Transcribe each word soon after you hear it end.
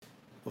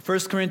Well, 1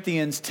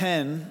 Corinthians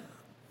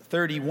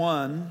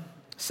 10:31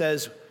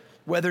 says,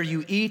 whether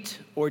you eat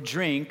or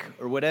drink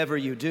or whatever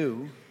you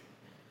do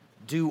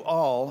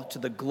all to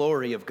the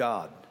glory of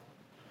God.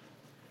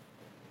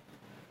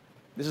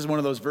 This is one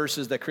of those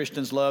verses that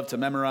Christians love to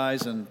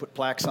memorize and put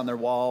plaques on their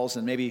walls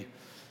and maybe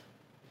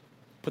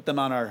put them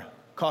on our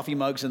coffee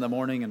mugs in the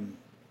morning, and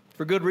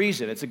for good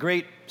reason. It's a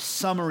great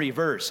summary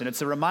verse, and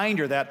it's a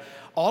reminder that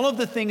all of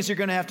the things you're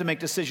going to have to make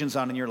decisions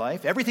on in your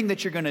life, everything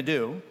that you're going to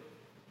do,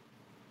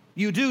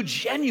 you do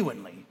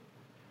genuinely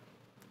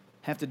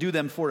have to do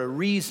them for a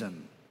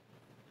reason.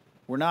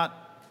 We're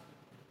not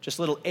just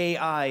little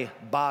AI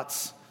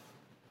bots,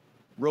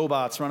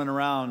 robots running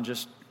around,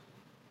 just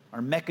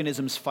our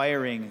mechanisms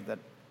firing, that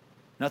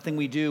nothing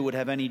we do would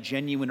have any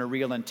genuine or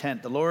real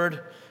intent. The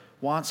Lord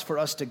wants for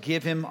us to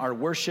give him our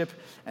worship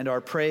and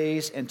our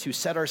praise and to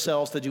set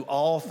ourselves to do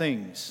all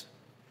things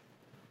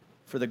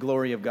for the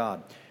glory of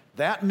God.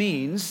 That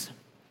means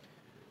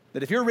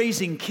that if you're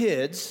raising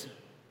kids,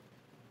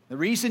 the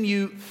reason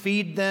you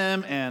feed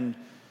them and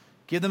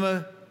give them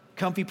a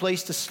comfy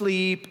place to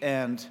sleep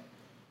and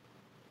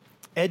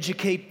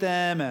educate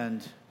them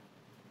and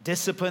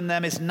discipline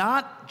them is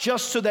not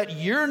just so that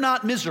you're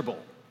not miserable.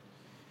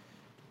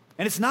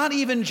 And it's not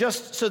even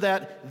just so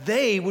that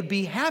they would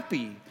be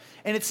happy.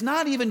 And it's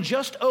not even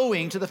just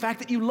owing to the fact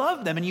that you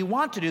love them and you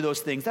want to do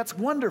those things. That's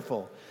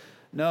wonderful.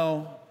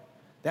 No,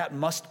 that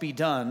must be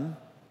done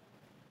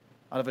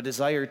out of a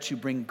desire to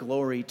bring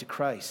glory to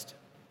Christ.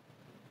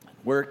 At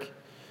work,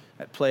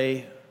 at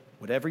play,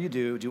 whatever you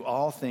do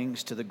all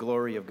things to the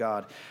glory of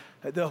God.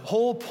 The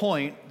whole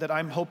point that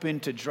I'm hoping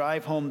to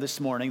drive home this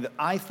morning that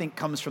I think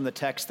comes from the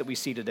text that we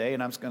see today,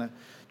 and I'm just going to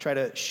try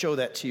to show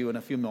that to you in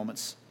a few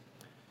moments,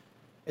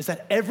 is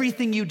that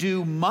everything you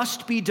do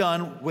must be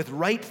done with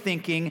right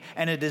thinking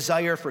and a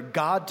desire for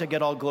God to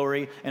get all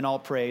glory and all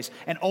praise.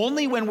 And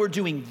only when we're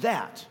doing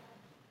that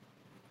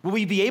will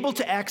we be able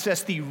to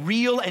access the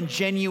real and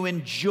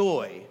genuine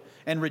joy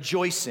and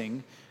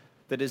rejoicing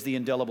that is the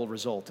indelible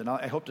result. And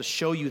I hope to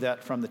show you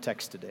that from the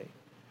text today.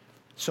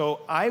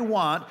 So I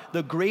want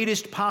the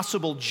greatest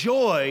possible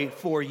joy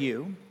for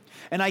you,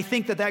 and I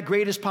think that that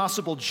greatest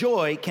possible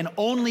joy can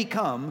only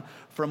come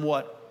from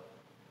what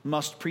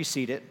must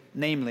precede it,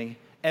 namely,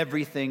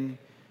 everything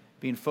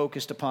being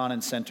focused upon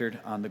and centered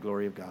on the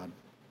glory of God.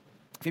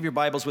 If you have your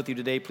Bibles with you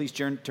today, please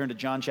turn to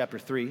John chapter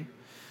 3. I'm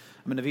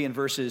going to be in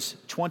verses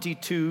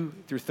 22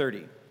 through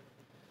 30.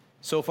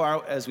 So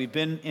far, as we've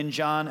been in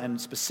John,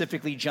 and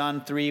specifically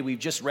John 3, we've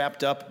just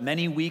wrapped up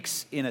many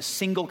weeks in a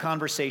single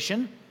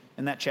conversation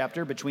in that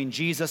chapter between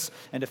Jesus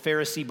and a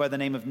Pharisee by the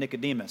name of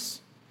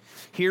Nicodemus.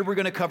 Here we're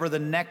going to cover the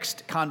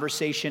next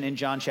conversation in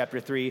John chapter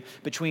 3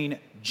 between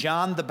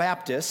John the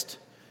Baptist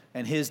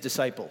and his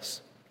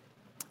disciples.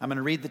 I'm going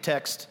to read the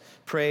text,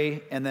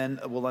 pray, and then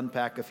we'll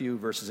unpack a few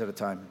verses at a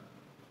time.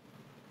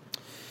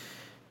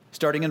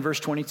 Starting in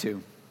verse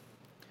 22.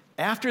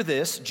 After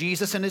this,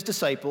 Jesus and his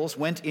disciples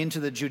went into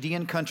the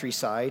Judean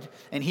countryside,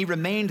 and he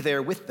remained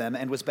there with them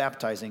and was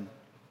baptizing.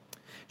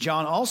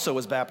 John also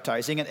was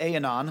baptizing at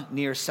Aenon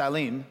near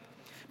Salim,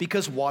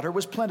 because water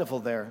was plentiful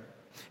there,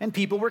 and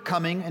people were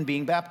coming and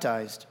being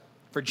baptized,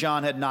 for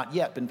John had not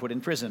yet been put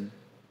in prison.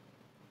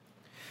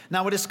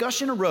 Now a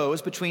discussion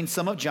arose between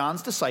some of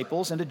John's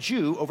disciples and a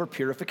Jew over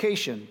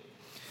purification.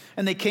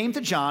 And they came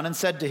to John and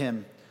said to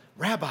him,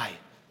 Rabbi,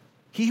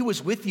 he who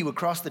was with you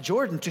across the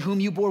Jordan, to whom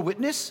you bore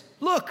witness,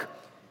 look,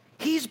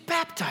 he's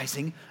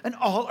baptizing, and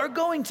all are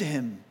going to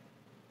him.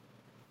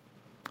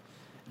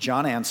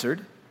 John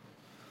answered,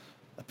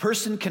 a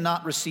person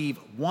cannot receive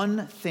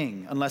one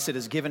thing unless it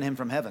is given him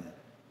from heaven.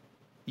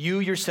 You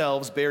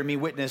yourselves bear me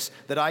witness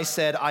that I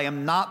said I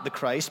am not the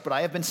Christ, but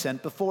I have been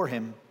sent before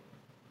him.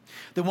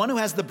 The one who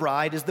has the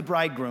bride is the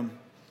bridegroom.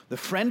 The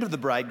friend of the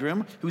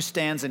bridegroom who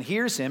stands and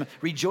hears him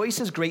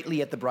rejoices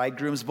greatly at the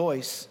bridegroom's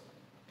voice.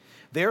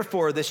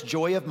 Therefore, this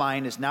joy of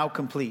mine is now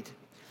complete.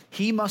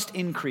 He must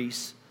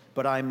increase,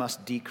 but I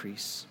must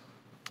decrease.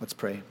 Let's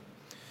pray.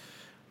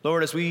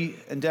 Lord, as we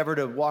endeavor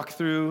to walk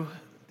through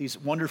these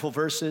wonderful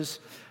verses,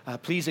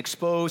 please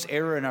expose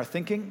error in our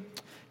thinking.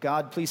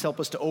 God, please help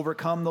us to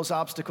overcome those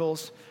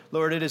obstacles.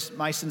 Lord, it is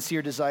my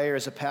sincere desire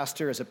as a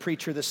pastor, as a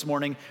preacher this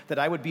morning, that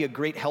I would be a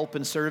great help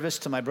and service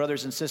to my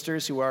brothers and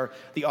sisters who are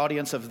the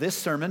audience of this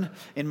sermon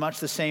in much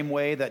the same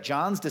way that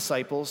John's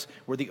disciples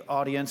were the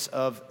audience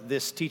of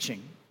this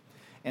teaching.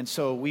 And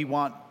so we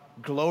want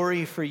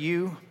glory for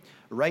you,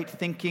 right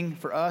thinking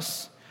for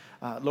us.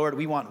 Lord,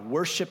 we want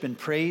worship and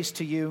praise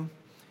to you,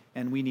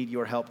 and we need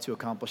your help to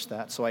accomplish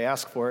that. So I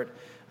ask for it.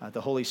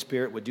 The Holy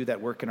Spirit would do that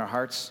work in our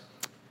hearts,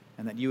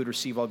 and that you would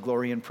receive all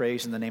glory and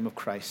praise in the name of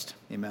Christ.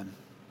 Amen.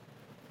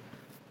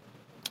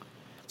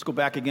 Let's go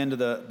back again to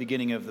the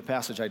beginning of the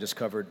passage I just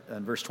covered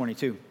in verse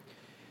 22.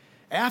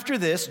 After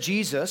this,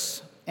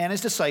 Jesus and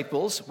his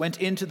disciples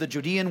went into the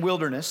Judean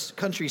wilderness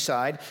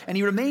countryside, and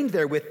he remained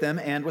there with them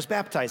and was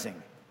baptizing.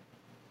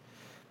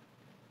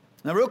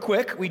 Now, real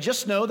quick, we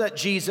just know that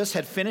Jesus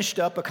had finished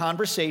up a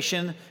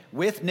conversation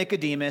with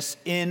Nicodemus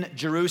in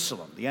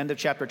Jerusalem. The end of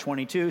chapter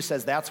 22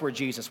 says that's where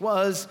Jesus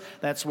was.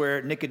 That's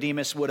where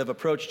Nicodemus would have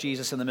approached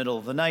Jesus in the middle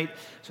of the night.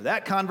 So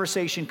that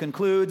conversation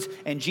concludes,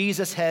 and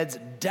Jesus heads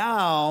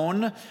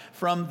down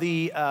from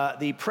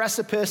the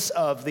precipice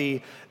of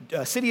the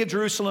city of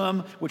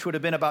Jerusalem, which would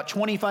have been about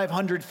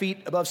 2,500 feet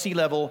above sea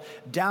level,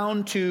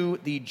 down to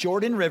the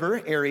Jordan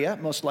River area,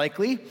 most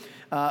likely,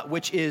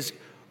 which is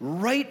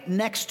right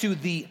next to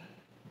the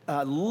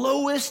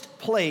lowest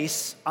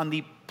place on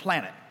the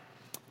planet.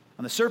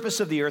 On the surface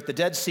of the earth, the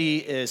Dead Sea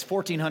is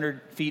 1,400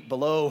 feet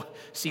below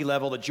sea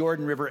level. The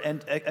Jordan River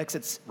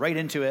exits right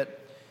into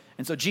it.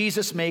 And so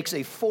Jesus makes a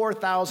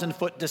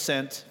 4,000-foot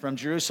descent from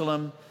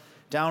Jerusalem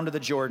down to the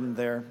Jordan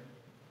there,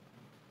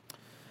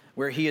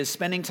 where he is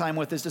spending time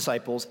with his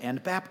disciples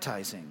and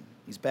baptizing.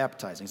 He's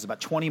baptizing. It's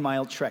about a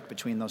 20-mile trek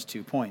between those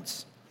 2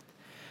 points.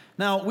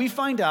 Now, we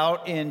find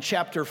out in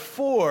chapter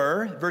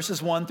 4,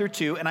 verses 1 through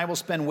 2, and I will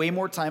spend way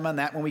more time on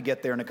that when we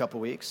get there in a couple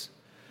weeks,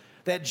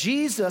 that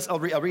Jesus, I'll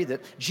read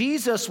it,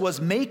 Jesus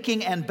was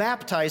making and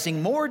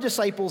baptizing more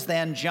disciples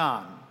than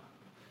John.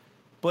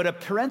 But a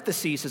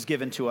parenthesis is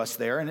given to us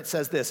there, and it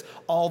says this: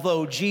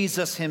 although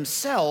Jesus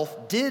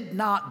himself did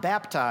not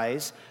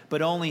baptize,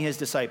 but only his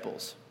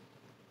disciples.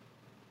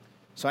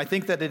 So I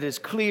think that it is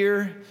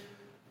clear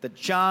that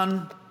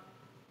John,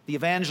 the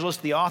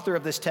evangelist, the author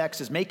of this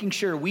text, is making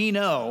sure we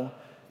know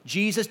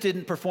Jesus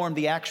didn't perform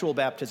the actual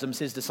baptisms,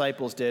 his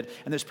disciples did.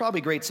 And there's probably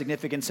great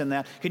significance in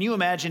that. Can you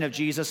imagine if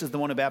Jesus is the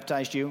one who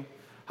baptized you?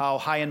 How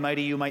high and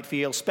mighty you might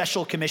feel,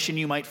 special commission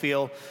you might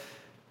feel.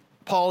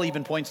 Paul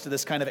even points to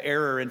this kind of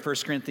error in 1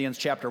 Corinthians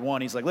chapter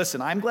 1. He's like,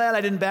 listen, I'm glad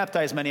I didn't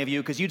baptize many of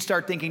you because you'd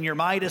start thinking you're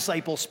my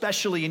disciple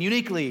specially and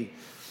uniquely.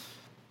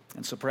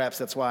 And so perhaps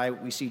that's why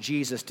we see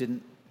Jesus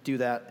didn't do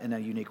that in a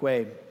unique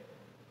way.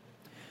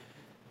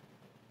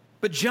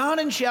 But John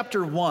in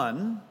chapter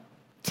 1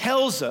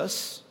 tells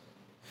us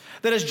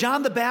that as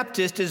John the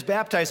Baptist is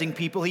baptizing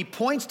people, he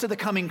points to the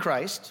coming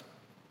Christ.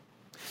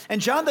 And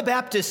John the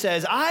Baptist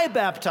says, I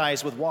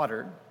baptize with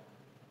water,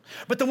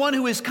 but the one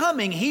who is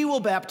coming, he will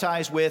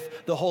baptize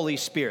with the Holy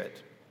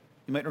Spirit.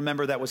 You might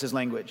remember that was his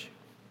language.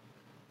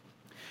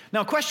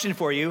 Now, question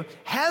for you,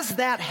 has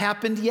that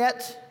happened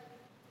yet?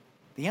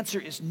 The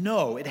answer is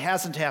no, it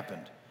hasn't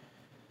happened.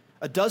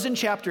 A dozen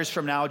chapters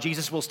from now,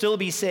 Jesus will still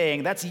be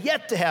saying, that's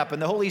yet to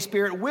happen. The Holy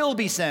Spirit will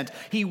be sent.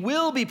 He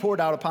will be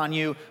poured out upon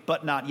you,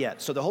 but not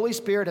yet. So the Holy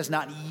Spirit has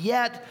not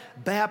yet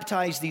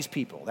baptized these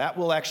people. That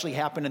will actually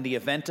happen in the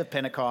event of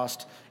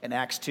Pentecost in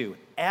Acts 2.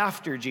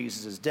 After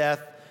Jesus'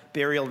 death,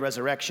 burial,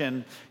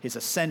 resurrection, his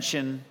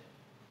ascension,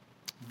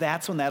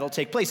 that's when that'll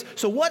take place.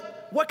 So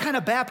what kind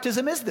of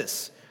baptism is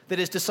this that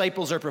his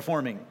disciples are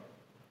performing?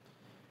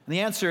 And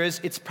the answer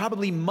is, it's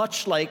probably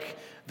much like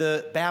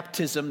the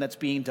baptism that's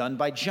being done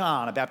by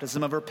John, a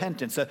baptism of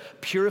repentance, a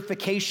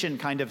purification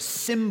kind of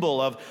symbol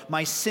of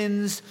my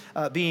sins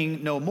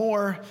being no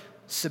more,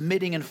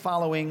 submitting and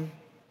following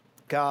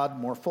God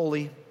more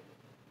fully.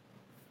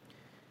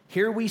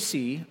 Here we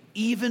see,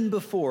 even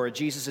before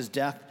Jesus'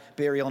 death,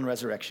 burial, and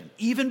resurrection,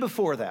 even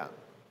before that,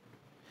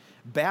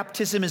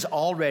 baptism is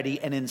already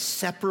an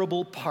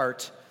inseparable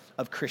part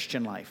of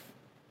Christian life.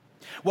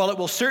 While it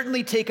will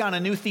certainly take on a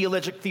new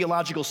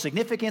theological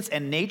significance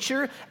and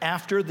nature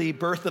after the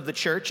birth of the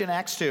church in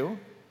Acts 2,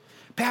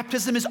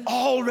 baptism is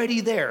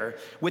already there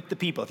with the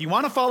people. If you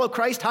want to follow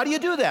Christ, how do you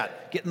do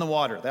that? Get in the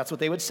water. That's what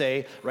they would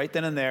say right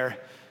then and there.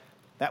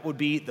 That would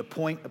be the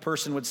point a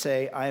person would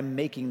say, I'm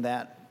making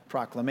that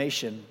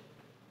proclamation,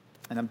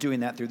 and I'm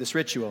doing that through this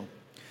ritual.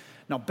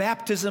 Now,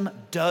 baptism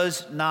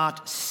does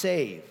not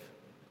save.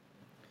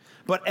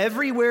 But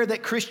everywhere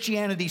that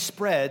Christianity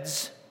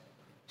spreads,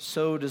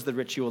 so does the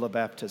ritual of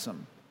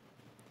baptism.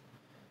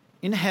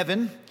 In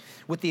heaven,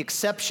 with the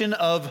exception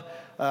of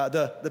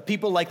the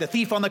people like the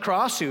thief on the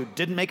cross who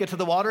didn't make it to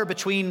the water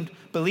between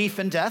belief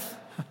and death,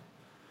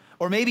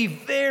 or maybe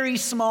very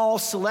small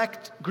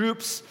select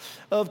groups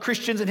of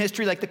Christians in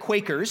history like the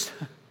Quakers,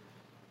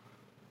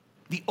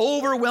 the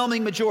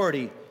overwhelming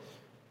majority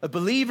of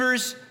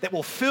believers that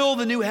will fill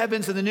the new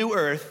heavens and the new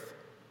earth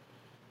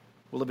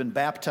will have been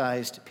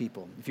baptized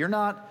people. If you're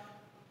not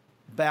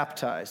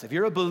baptized, if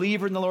you're a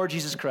believer in the Lord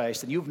Jesus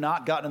Christ and you've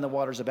not gotten in the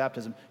waters of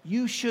baptism,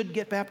 you should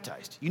get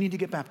baptized. You need to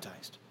get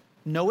baptized.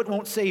 No, it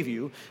won't save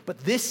you, but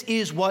this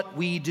is what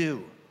we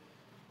do,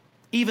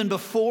 even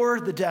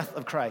before the death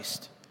of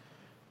Christ.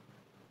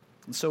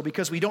 And so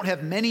because we don't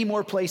have many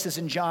more places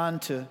in John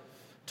to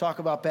talk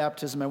about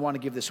baptism, I want to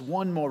give this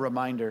one more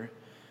reminder.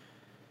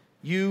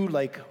 You,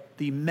 like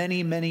the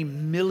many, many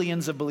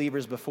millions of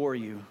believers before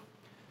you,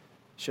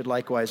 should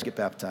likewise get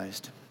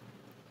baptized.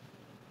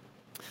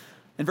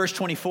 In verse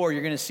 24,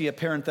 you're going to see a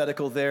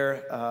parenthetical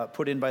there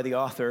put in by the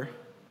author.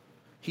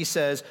 He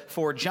says,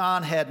 for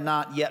John had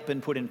not yet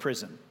been put in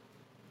prison.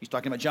 He's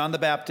talking about John the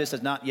Baptist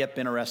has not yet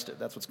been arrested.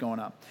 That's what's going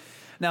on.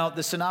 Now,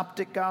 the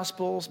Synoptic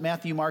Gospels,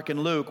 Matthew, Mark,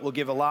 and Luke, will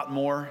give a lot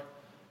more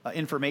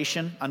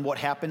information on what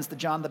happens to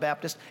John the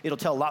Baptist. It'll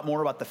tell a lot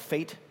more about the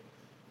fate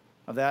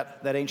of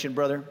that ancient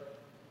brother.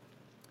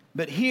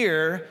 But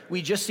here,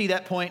 we just see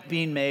that point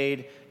being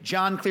made.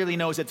 John clearly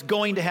knows it's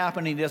going to happen,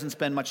 and he doesn't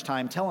spend much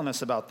time telling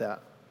us about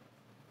that.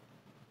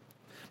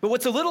 But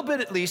what's a little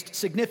bit, at least,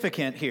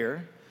 significant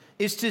here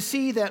is to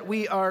see that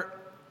we are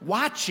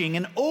watching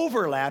an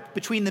overlap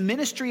between the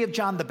ministry of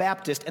John the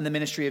Baptist and the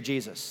ministry of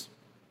Jesus.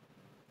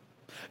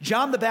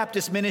 John the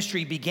Baptist's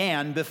ministry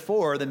began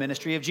before the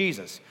ministry of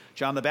Jesus.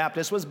 John the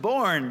Baptist was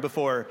born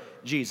before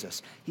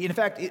Jesus. In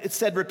fact, it's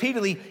said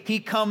repeatedly, he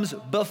comes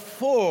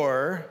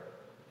before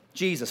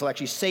Jesus. I'll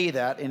actually say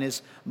that in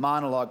his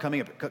monologue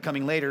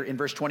coming later in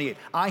verse 28.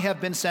 I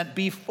have been sent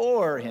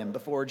before him,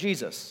 before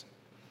Jesus.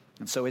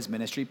 And so his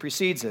ministry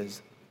precedes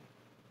his.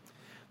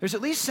 There's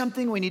at least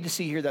something we need to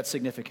see here that's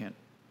significant.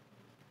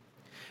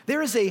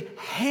 There is a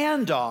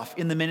handoff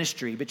in the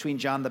ministry between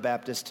John the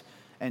Baptist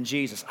and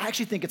Jesus. I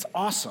actually think it's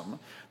awesome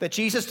that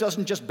Jesus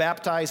doesn't just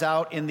baptize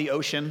out in the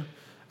ocean,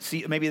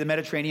 maybe the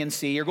Mediterranean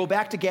Sea, or go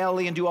back to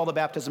Galilee and do all the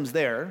baptisms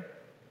there.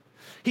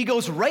 He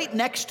goes right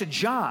next to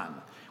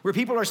John, where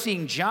people are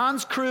seeing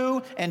John's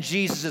crew and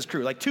Jesus'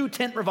 crew, like two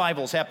tent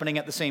revivals happening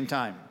at the same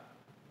time.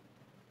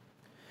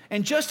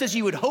 And just as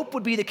you would hope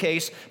would be the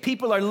case,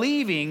 people are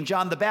leaving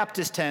John the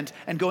Baptist tent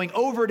and going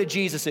over to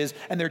Jesus's,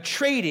 and they're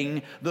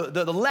trading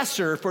the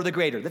lesser for the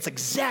greater. That's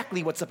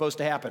exactly what's supposed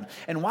to happen.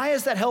 And why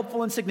is that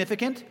helpful and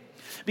significant?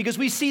 Because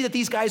we see that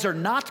these guys are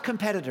not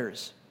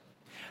competitors.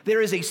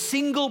 There is a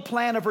single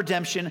plan of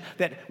redemption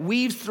that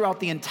weaves throughout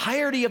the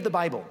entirety of the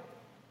Bible.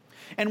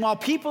 And while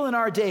people in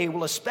our day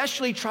will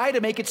especially try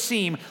to make it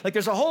seem like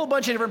there's a whole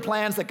bunch of different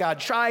plans that God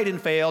tried and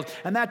failed,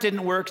 and that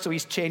didn't work, so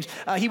he's changed.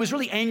 He was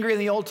really angry in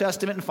the Old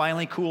Testament and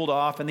finally cooled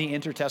off in the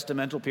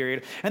intertestamental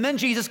period. And then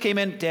Jesus came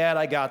in, Dad,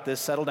 I got this,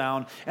 settle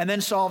down, and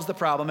then solves the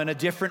problem in a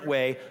different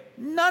way.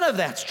 None of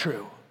that's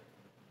true.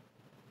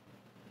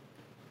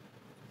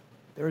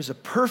 There is a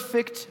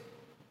perfect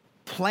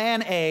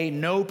plan A,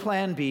 no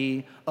plan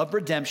B, of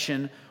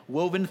redemption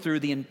woven through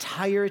the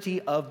entirety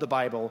of the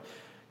Bible,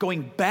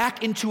 going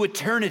back into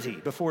eternity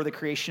before the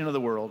creation of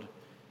the world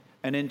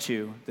and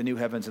into the new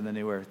heavens and the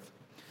new earth.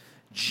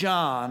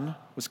 John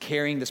was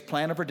carrying this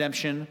plan of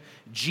redemption.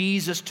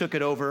 Jesus took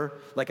it over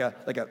like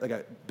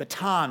a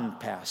baton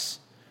pass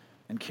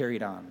and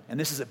carried on. And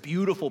this is a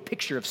beautiful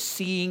picture of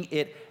seeing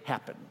it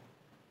happen.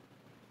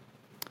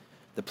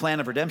 The plan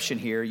of redemption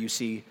here, you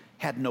see,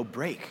 had no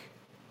break,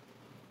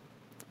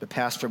 but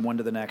passed from one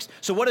to the next.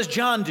 So what does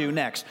John do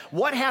next?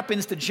 What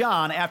happens to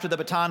John after the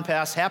baton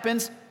pass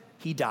happens?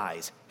 He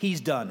dies. He's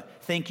done.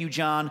 Thank you,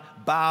 John.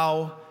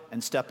 Bow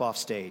and step off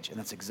stage. And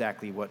that's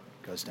exactly what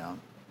goes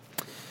down.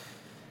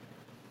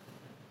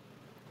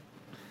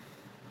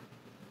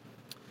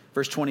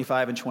 Verse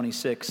 25 and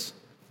 26,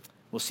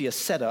 we'll see a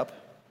setup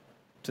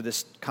to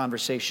this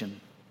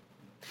conversation.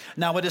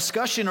 Now, a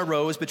discussion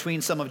arose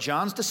between some of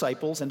John's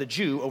disciples and a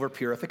Jew over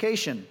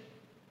purification.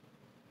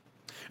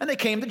 And they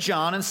came to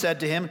John and said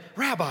to him,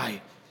 Rabbi,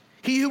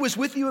 he who was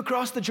with you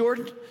across the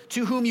Jordan,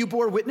 to whom you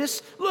bore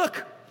witness,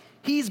 look,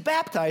 he's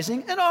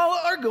baptizing, and all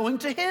are going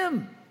to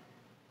him.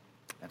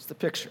 That's the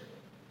picture.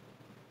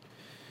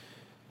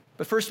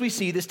 But first we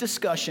see this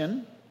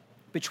discussion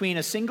between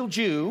a single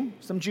Jew,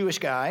 some Jewish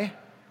guy.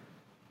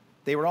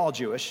 They were all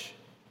Jewish,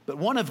 but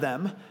one of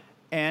them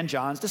and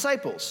John's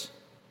disciples.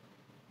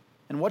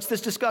 And what's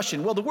this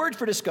discussion? Well, the word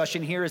for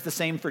discussion here is the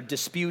same for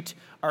dispute,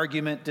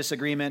 argument,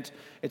 disagreement.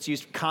 It's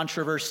used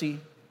controversy.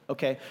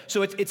 Okay,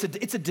 so it's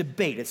a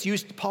debate.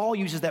 Paul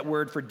uses that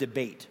word for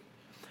debate.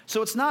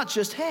 So it's not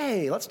just,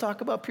 hey, let's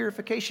talk about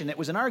purification. It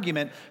was an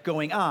argument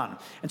going on.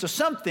 And so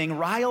something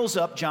riles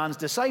up John's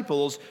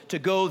disciples to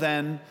go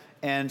then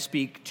and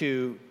speak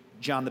to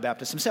John the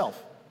Baptist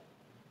himself.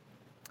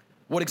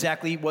 What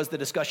exactly was the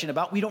discussion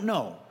about? We don't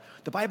know.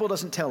 The Bible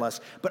doesn't tell us.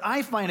 But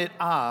I find it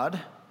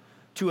odd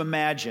to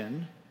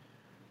imagine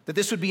that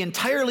this would be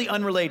entirely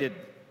unrelated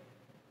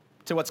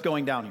to what's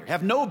going down here.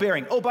 Have no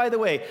bearing. Oh, by the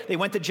way, they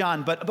went to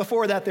John, but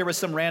before that there was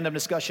some random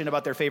discussion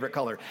about their favorite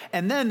color.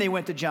 And then they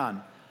went to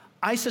John.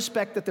 I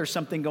suspect that there's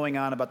something going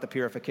on about the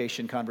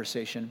purification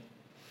conversation.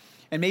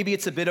 And maybe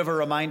it's a bit of a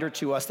reminder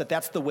to us that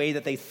that's the way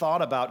that they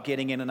thought about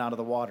getting in and out of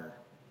the water.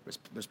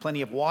 There's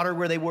plenty of water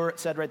where they were, it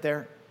said right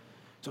there.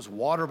 So it's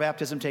water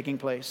baptism taking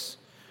place.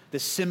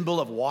 This symbol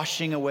of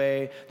washing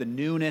away the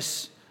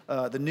newness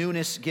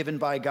given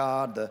by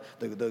God,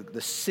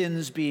 the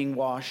sins being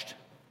washed.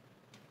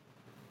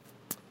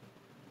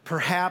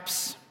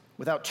 Perhaps,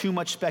 without too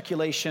much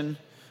speculation,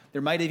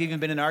 there might have even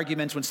been an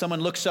argument when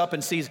someone looks up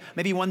and sees,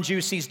 maybe one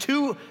Jew sees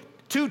two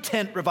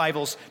tent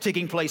revivals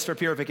taking place for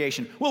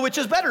purification. Well, which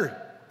is better?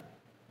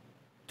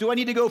 Do I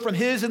need to go from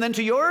his and then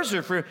to yours,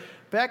 or for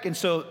back? And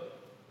so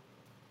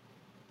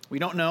we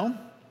don't know.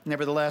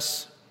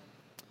 Nevertheless,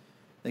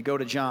 they go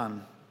to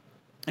John.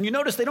 And you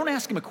notice they don't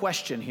ask him a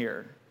question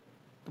here.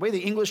 The way the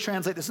English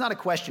translate, it's not a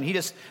question.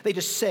 They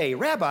just say,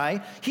 Rabbi,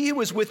 he who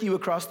was with you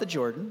across the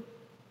Jordan,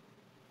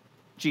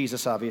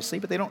 Jesus obviously,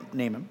 but they don't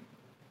name him,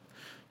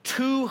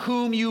 to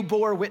whom you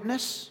bore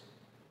witness,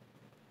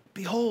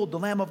 behold, the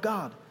Lamb of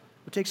God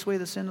who takes away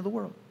the sin of the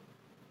world.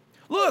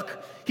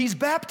 Look, he's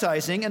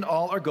baptizing and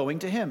all are going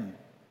to him.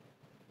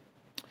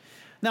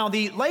 Now,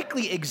 the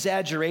likely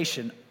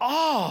exaggeration,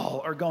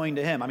 all are going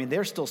to him. I mean,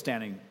 they're still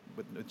standing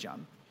with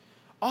John.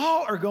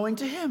 All are going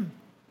to him.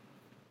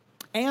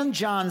 And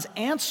John's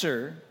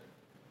answer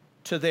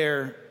to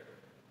their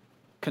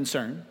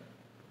concern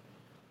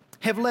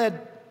have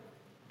led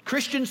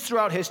Christians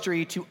throughout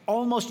history to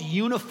almost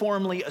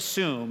uniformly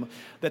assume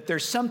that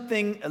there's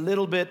something a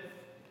little bit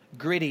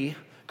gritty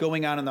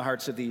going on in the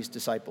hearts of these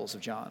disciples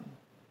of John.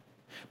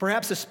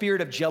 Perhaps a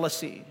spirit of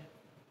jealousy.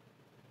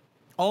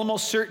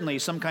 Almost certainly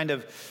some kind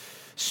of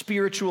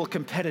spiritual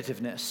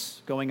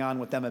competitiveness going on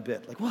with them a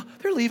bit. Like, well,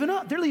 they're leaving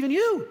us. They're leaving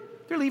you.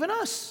 They're leaving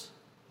us.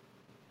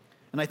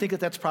 And I think that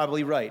that's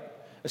probably right,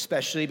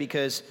 especially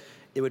because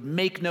it would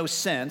make no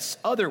sense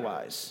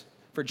otherwise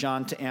for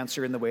John to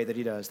answer in the way that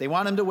he does. They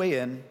want him to weigh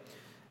in.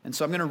 And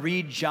so I'm going to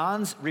read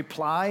John's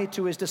reply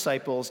to his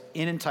disciples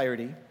in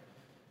entirety.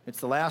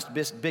 It's the last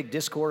big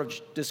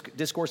discourse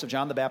of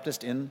John the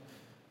Baptist in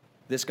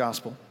this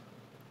gospel.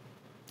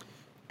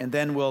 And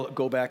then we'll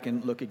go back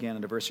and look again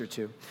at a verse or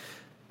two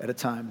at a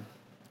time.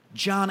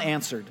 John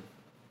answered,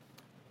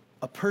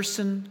 "A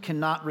person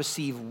cannot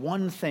receive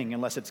one thing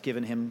unless it's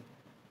given him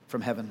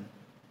from heaven.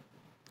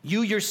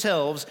 You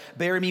yourselves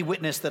bear me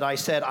witness that I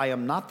said, I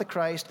am not the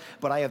Christ,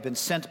 but I have been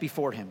sent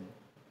before him.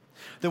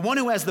 The one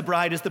who has the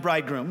bride is the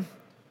bridegroom.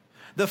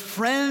 The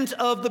friend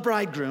of the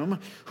bridegroom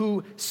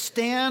who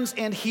stands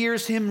and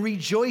hears him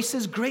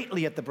rejoices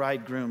greatly at the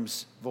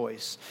bridegroom's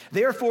voice.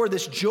 Therefore,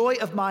 this joy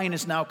of mine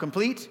is now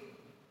complete.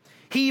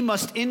 He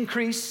must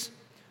increase,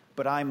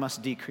 but I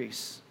must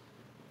decrease."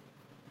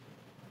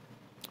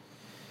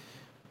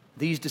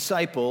 These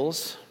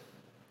disciples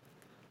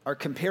are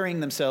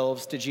comparing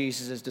themselves to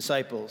Jesus'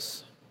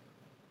 disciples.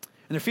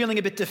 And they're feeling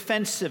a bit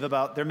defensive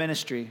about their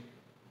ministry.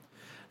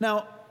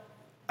 Now,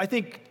 I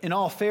think in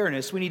all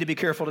fairness, we need to be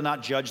careful to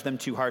not judge them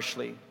too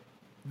harshly.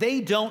 They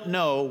don't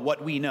know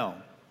what we know.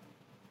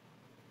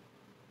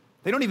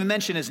 They don't even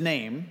mention his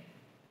name,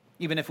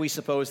 even if we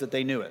suppose that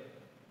they knew it.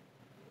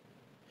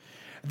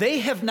 They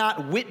have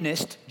not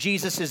witnessed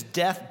Jesus'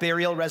 death,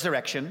 burial,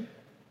 resurrection.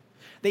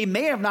 They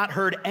may have not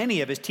heard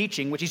any of his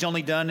teaching, which he's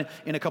only done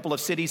in a couple of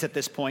cities at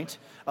this point,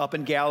 up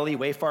in Galilee,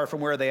 way far from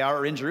where they are,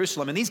 or in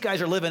Jerusalem. And these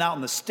guys are living out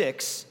in the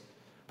sticks,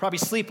 probably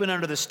sleeping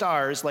under the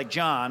stars like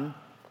John.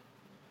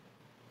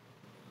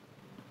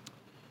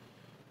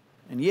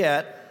 And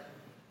yet,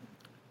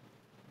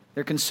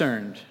 they're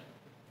concerned.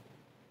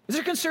 Is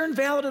their concern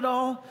valid at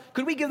all?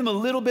 Could we give them a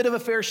little bit of a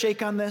fair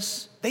shake on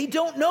this? They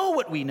don't know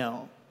what we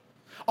know.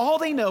 All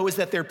they know is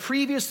that their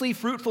previously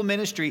fruitful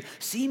ministry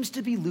seems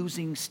to be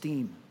losing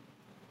steam.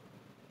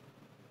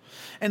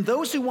 And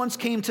those who once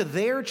came to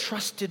their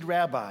trusted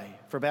rabbi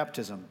for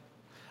baptism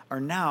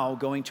are now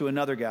going to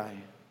another guy.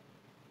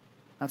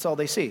 That's all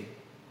they see.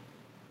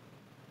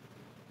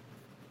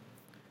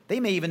 They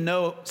may even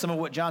know some of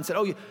what John said.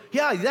 Oh,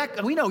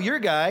 yeah, we know your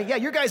guy. Yeah,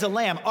 your guy's a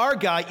lamb. Our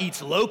guy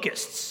eats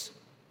locusts.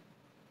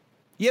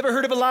 You ever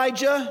heard of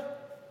Elijah?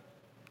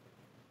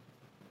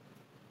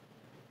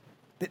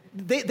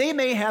 They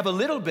may have a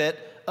little bit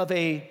of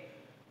a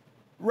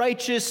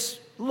righteous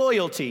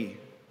loyalty.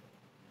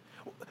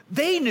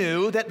 They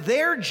knew that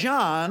their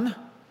John,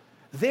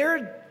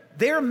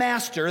 their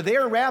master,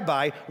 their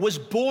rabbi, was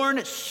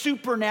born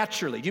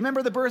supernaturally. Do you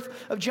remember the birth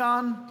of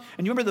John?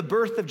 And you remember the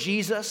birth of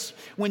Jesus?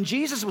 When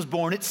Jesus was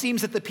born, it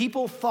seems that the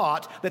people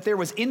thought that there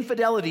was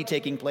infidelity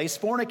taking place,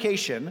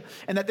 fornication,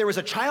 and that there was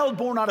a child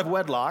born out of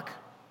wedlock,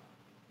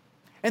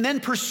 and then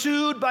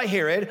pursued by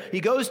Herod.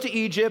 He goes to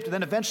Egypt, and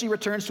then eventually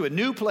returns to a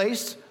new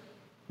place,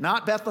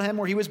 not Bethlehem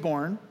where he was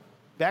born,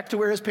 back to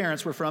where his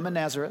parents were from in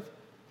Nazareth.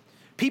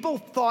 People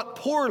thought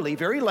poorly,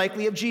 very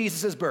likely, of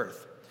Jesus'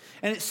 birth.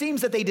 And it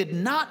seems that they did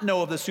not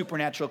know of the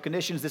supernatural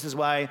conditions. This is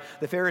why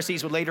the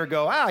Pharisees would later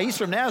go, he's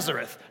from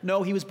Nazareth.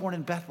 No, he was born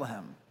in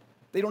Bethlehem.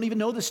 They don't even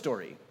know the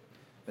story.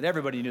 But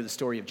everybody knew the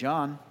story of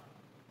John.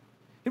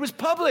 It was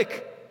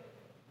public.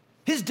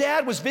 His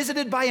dad was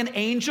visited by an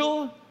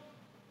angel,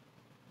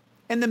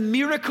 and the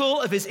miracle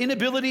of his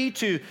inability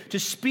to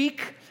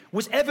speak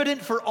was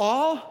evident for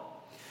all.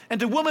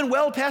 And a woman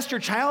well past her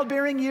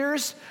childbearing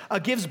years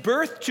gives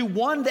birth to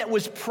one that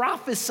was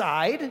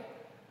prophesied.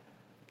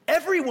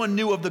 Everyone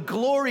knew of the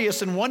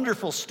glorious and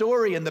wonderful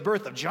story in the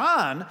birth of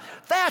John.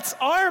 That's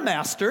our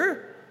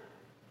master.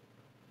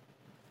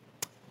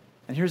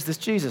 And here's this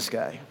Jesus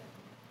guy.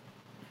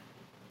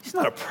 He's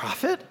not a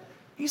prophet.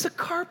 He's a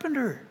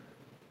carpenter.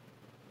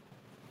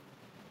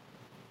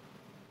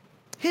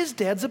 His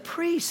dad's a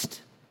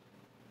priest.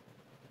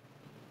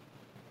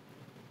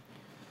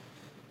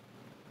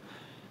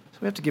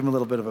 We have to give them a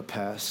little bit of a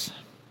pass.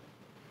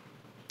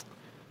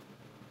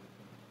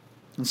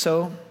 And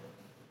so,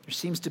 there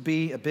seems to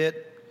be a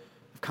bit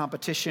of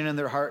competition in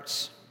their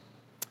hearts.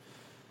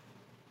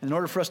 In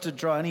order for us to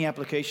draw any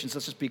applications,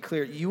 let's just be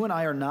clear. You and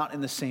I are not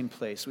in the same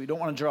place. We don't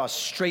want to draw a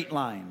straight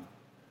line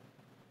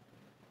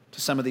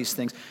to some of these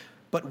things.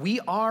 But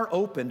we are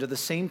open to the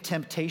same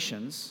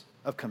temptations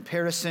of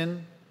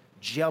comparison,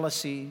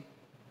 jealousy,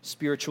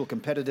 spiritual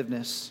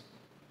competitiveness.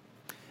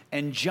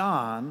 And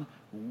John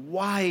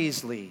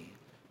wisely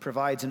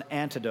provides an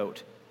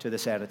antidote to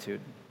this attitude.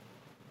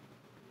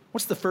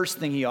 What's the first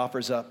thing he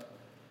offers up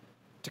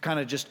to kind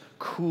of just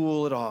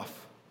cool it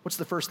off? What's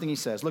the first thing he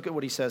says? Look at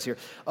what he says here.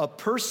 A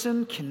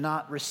person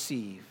cannot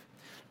receive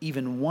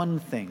even one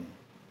thing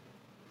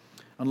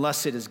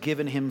unless it is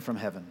given him from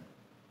heaven.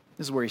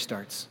 This is where he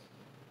starts.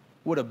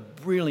 What a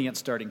brilliant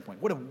starting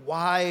point. What a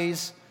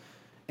wise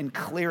and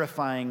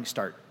clarifying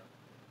start.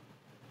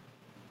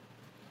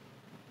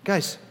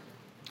 Guys,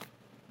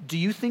 do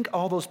you think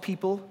all those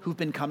people who've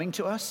been coming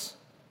to us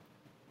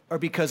are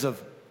because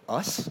of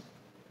us?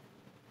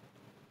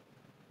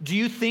 Do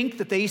you think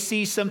that they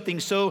see something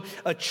so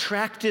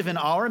attractive in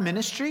our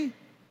ministry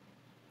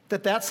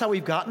that that's how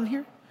we've gotten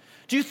here?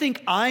 Do you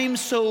think I'm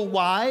so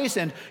wise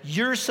and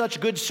you're such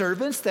good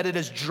servants that it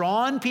has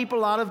drawn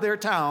people out of their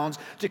towns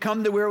to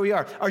come to where we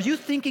are? Are you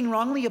thinking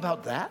wrongly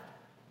about that?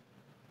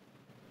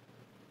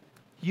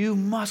 You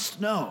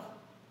must know.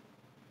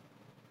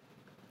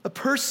 A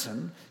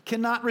person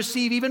cannot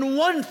receive even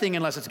one thing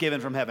unless it's given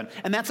from heaven.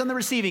 And that's on the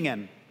receiving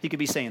end. He could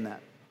be saying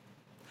that.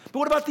 But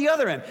what about the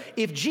other end?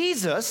 If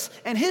Jesus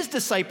and his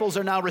disciples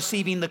are now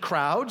receiving the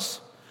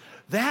crowds,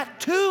 that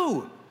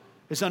too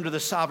is under the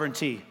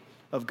sovereignty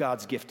of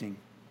God's gifting.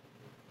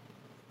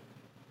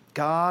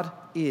 God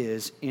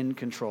is in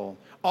control.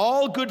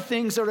 All good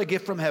things are a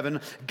gift from heaven.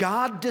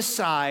 God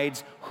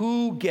decides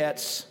who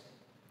gets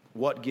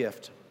what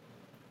gift.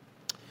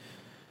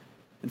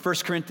 In 1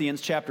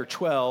 Corinthians chapter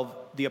 12,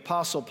 the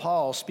Apostle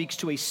Paul speaks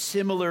to a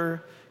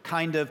similar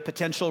kind of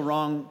potential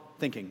wrong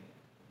thinking.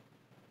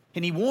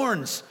 And he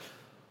warns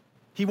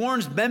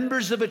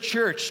members of a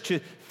church to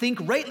think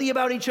rightly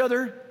about each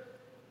other.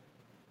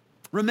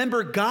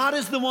 Remember, God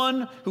is the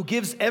one who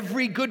gives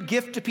every good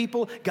gift to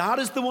people. God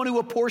is the one who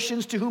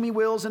apportions to whom he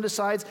wills and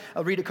decides.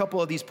 I'll read a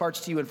couple of these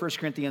parts to you in 1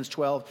 Corinthians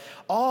 12.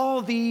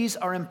 All these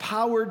are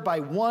empowered by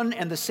one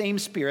and the same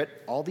Spirit,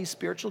 all these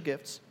spiritual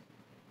gifts,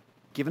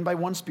 given by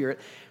one Spirit,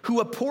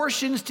 who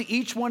apportions to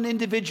each one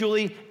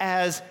individually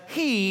as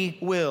he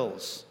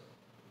wills.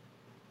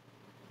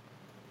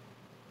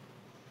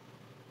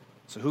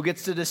 So who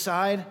gets to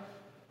decide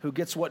who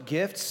gets what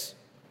gifts?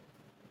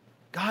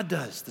 God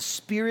does, the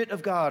Spirit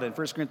of God in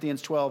 1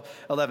 Corinthians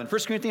 12:11.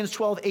 1 Corinthians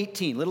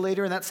 12:18, a little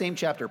later in that same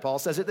chapter, Paul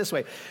says it this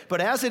way. But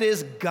as it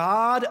is,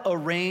 God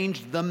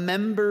arranged the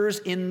members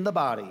in the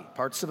body,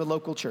 parts of a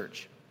local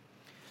church,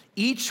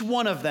 each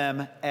one of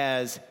them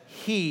as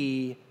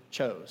he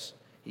chose.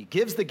 He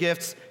gives the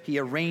gifts, he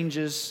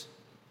arranges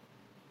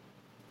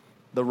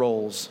the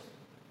roles.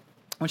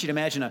 I want you to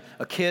imagine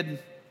a kid,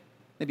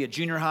 maybe a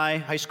junior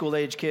high school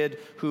age kid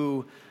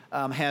who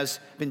has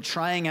been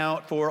trying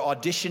out for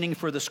auditioning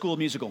for the school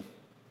musical.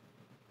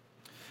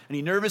 And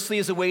he nervously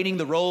is awaiting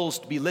the roles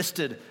to be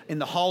listed in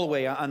the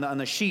hallway on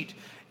the sheet.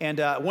 And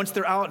once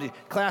they're out,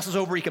 class is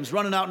over, he comes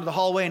running out into the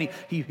hallway and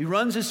he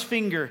runs his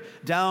finger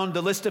down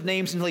the list of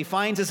names until he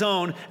finds his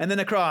own, and then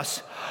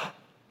across,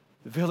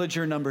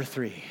 villager number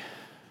 3.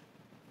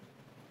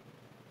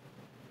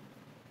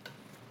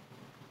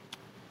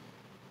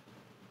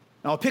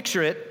 Now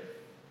picture it.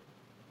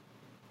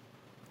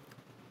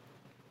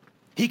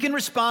 He can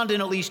respond in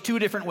at least 2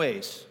 different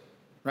ways,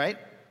 right?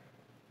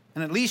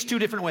 In at least 2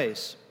 different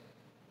ways.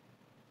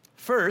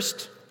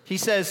 First, he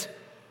says,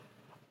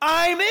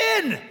 I'm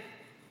in.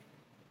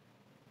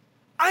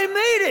 I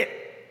made it.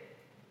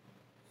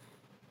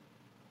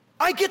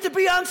 I get to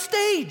be on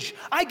stage.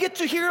 I get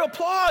to hear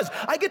applause.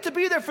 I get to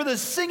be there for the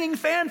singing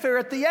fanfare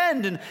at the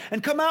end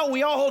and come out and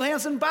we all hold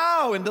hands and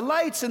bow, and the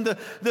lights and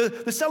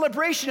the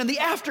celebration and the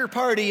after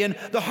party and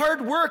the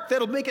hard work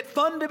that'll make it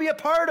fun to be a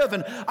part of.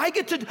 And I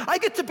get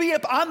to be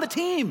up on the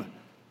team.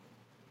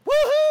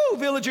 Woohoo,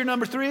 villager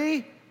number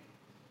 3.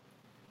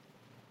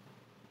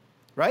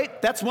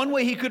 Right? That's one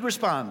way he could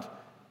respond.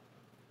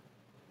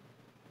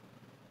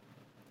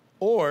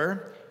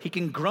 Or he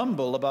can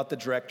grumble about the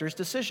director's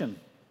decision.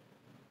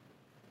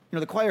 You know,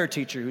 the choir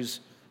teacher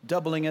who's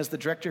doubling as the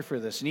director for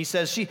this. And he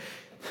says,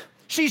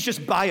 she's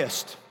just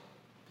biased.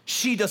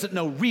 She doesn't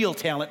know real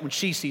talent when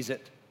she sees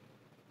it.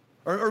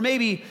 Or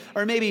maybe,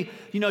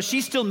 you know,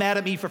 she's still mad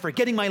at me for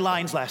forgetting my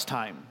lines last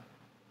time.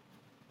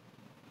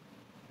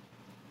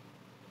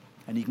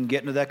 And you can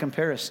get into that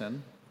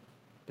comparison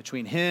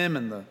between him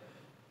and the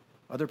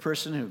other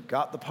person who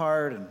got the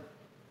part. And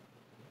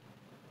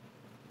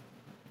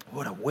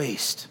what a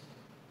waste.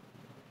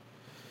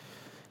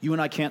 You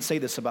and I can't say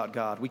this about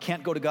God. We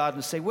can't go to God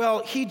and say,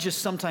 well, he just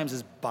sometimes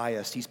is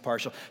biased. He's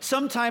partial.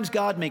 Sometimes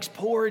God makes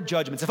poor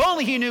judgments. If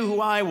only he knew who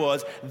I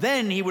was,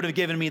 then he would have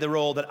given me the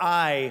role that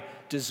I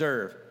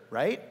deserve,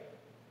 right?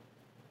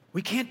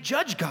 We can't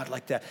judge God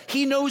like that.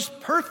 He knows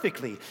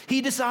perfectly.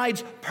 He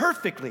decides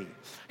perfectly.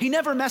 He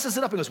never messes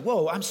it up and goes,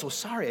 whoa, I'm so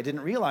sorry. I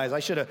didn't realize.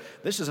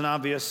 This is an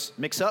obvious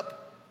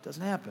mix-up. It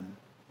doesn't happen.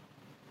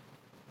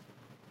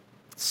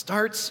 It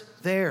starts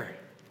there.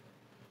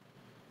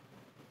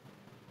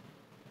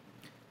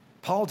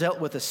 Paul dealt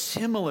with a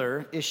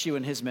similar issue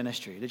in his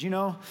ministry. Did you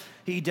know?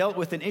 He dealt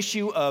with an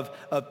issue of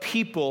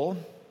people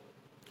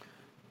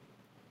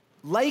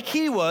like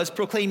he was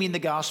proclaiming the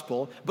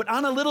gospel, but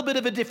on a little bit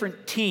of a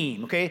different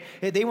team, okay?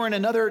 They were in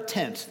another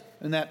tent,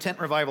 in that tent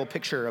revival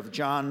picture of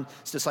John's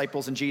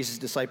disciples and Jesus'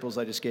 disciples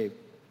I just gave.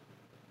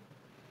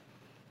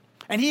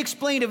 And he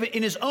explained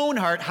in his own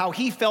heart how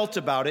he felt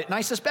about it. And I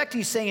suspect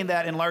he's saying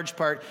that in large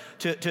part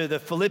to the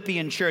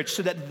Philippian church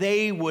so that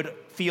they would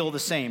feel the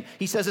same.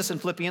 He says this in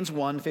Philippians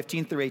 1,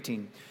 15 through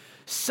 18.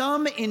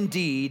 Some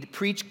indeed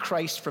preach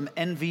Christ from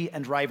envy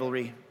and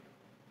rivalry,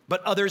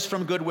 but others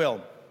from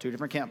goodwill. Two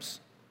different camps.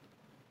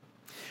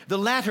 The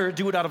latter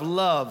do it out of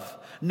love,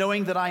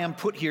 knowing that I am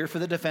put here for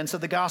the defense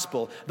of the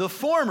gospel. The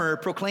former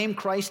proclaim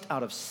Christ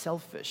out of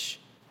selfish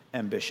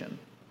ambition,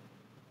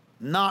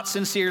 not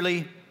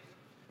sincerely,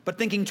 but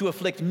thinking to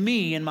afflict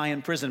me in my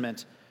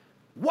imprisonment.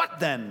 What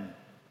then?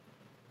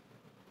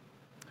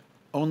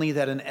 Only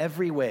that in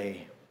every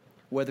way,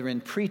 whether in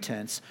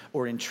pretense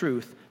or in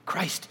truth,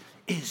 Christ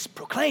is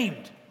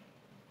proclaimed.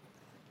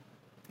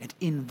 And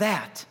in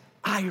that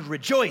I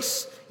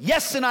rejoice.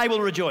 Yes, and I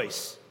will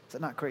rejoice. Is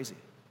that not crazy?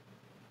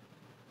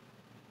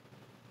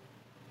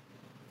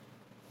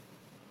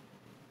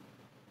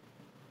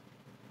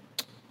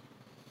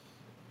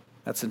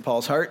 That's in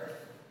Paul's heart.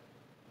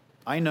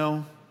 I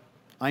know.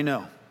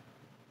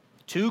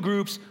 Two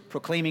groups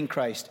proclaiming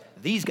Christ.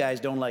 These guys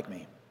don't like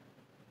me.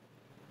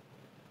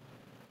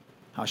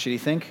 How should he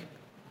think?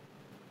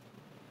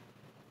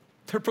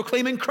 They're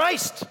proclaiming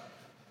Christ.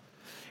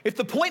 If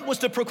the point was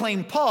to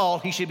proclaim Paul,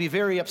 he should be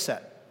very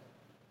upset.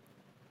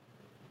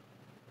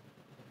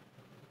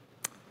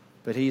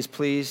 But he is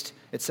pleased.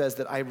 It says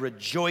that I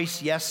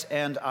rejoice, yes,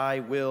 and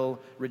I will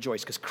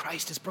rejoice, because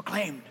Christ is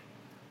proclaimed.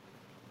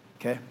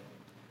 Okay?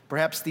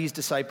 Perhaps these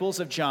disciples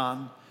of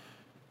John,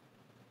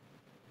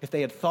 if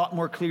they had thought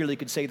more clearly,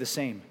 could say the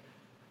same.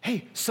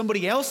 Hey,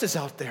 somebody else is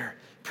out there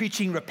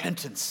preaching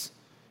repentance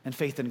and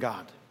faith in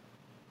God.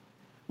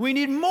 We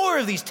need more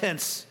of these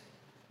tents.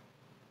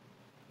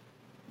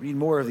 We need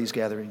more of these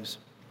gatherings.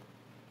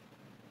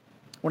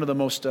 One of the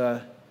most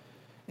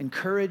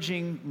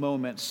encouraging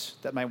moments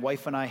that my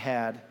wife and I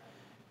had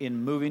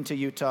in moving to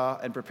Utah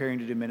and preparing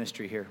to do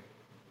ministry here,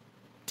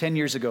 10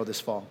 years ago this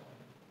fall.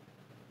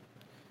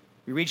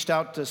 We reached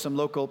out to some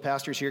local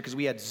pastors here because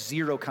we had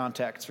zero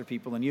contacts for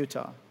people in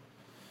Utah.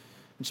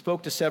 And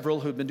spoke to several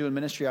who'd been doing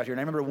ministry out here. And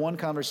I remember one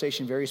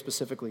conversation very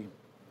specifically.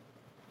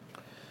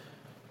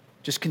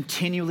 Just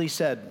continually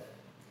said,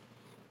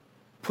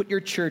 put your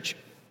church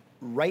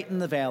right in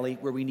the valley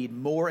where we need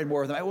more and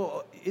more of them.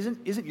 Well,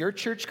 isn't your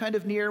church kind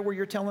of near where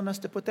you're telling us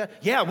to put that?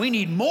 Yeah, we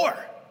need more.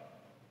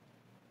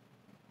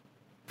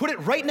 Put it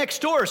right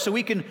next door so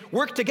we can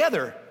work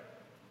together.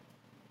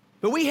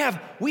 But we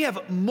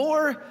have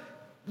more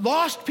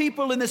lost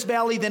people in this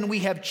valley than we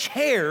have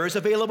chairs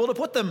available to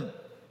put them.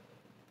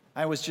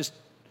 I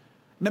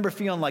remember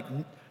feeling like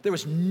there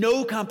was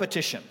no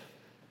competition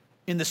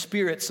in the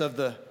spirits of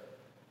the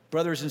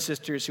brothers and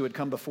sisters who had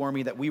come before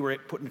me that we were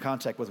put in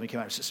contact with when we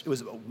came out. It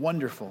was a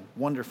wonderful,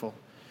 wonderful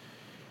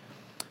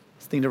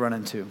thing to run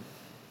into.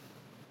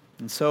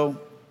 And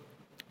so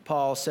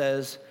Paul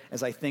says,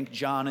 as I think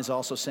John is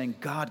also saying,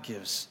 God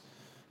gives,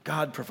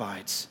 God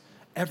provides.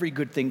 Every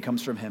good thing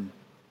comes from him.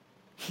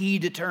 He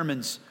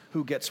determines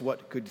who gets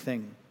what good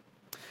thing.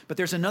 But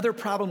there's another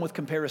problem with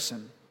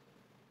comparison.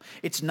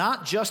 It's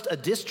not just a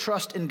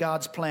distrust in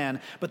God's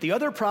plan, but the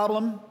other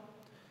problem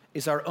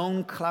is our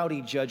own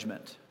cloudy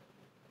judgment.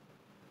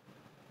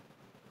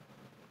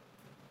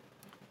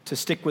 To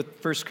stick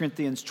with 1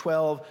 Corinthians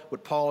 12,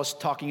 what Paul is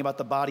talking about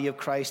the body of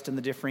Christ and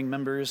the differing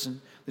members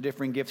and the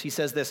differing gifts, he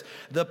says this,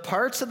 the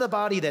parts of the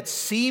body that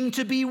seem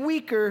to be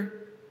weaker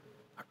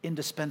are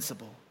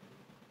indispensable.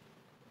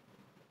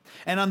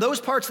 And on those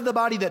parts of the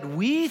body that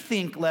we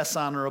think less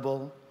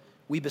honorable,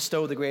 we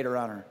bestow the greater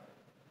honor.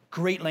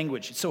 Great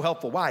language. It's so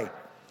helpful. Why?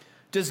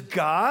 Does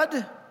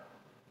God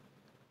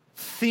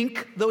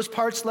think those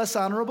parts less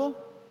honorable?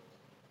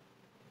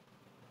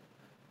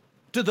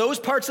 Do those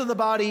parts of the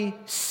body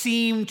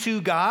seem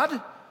to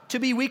God to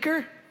be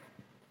weaker?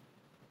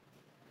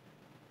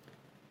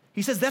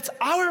 He says that's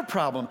our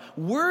problem.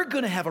 We're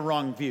going to have a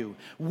wrong view.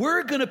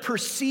 We're going to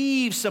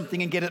perceive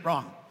something and get it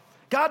wrong.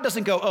 God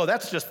doesn't go, oh,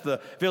 that's just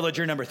the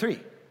villager number 3.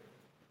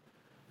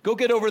 Go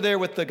get over there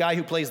with the guy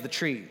who plays the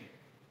tree.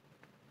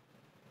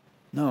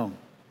 No.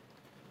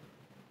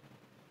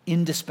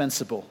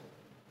 Indispensable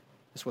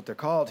is what they're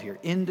called here.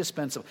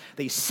 Indispensable.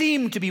 They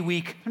seem to be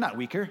weak. They're not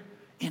weaker.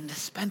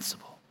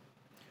 Indispensable.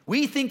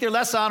 We think they're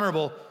less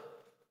honorable.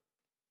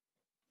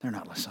 They're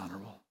not less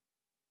honorable.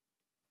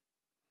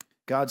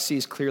 God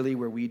sees clearly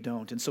where we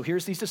don't. And so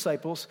here's these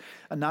disciples,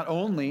 and not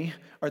only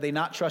are they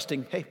not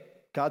trusting, hey,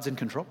 God's in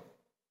control.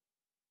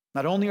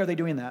 Not only are they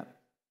doing that,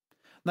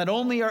 not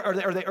only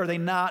are they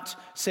not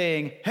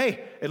saying,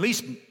 hey, at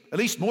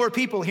least more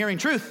people hearing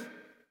truth.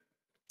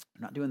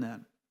 They're not doing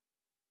that.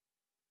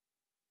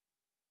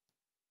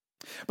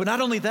 But not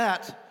only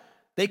that,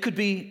 they could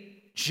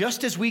be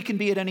just as we can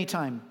be at any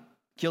time,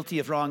 guilty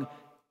of wrong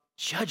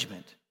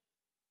judgment.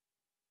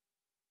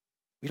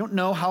 We don't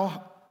know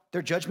how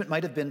their judgment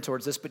might have been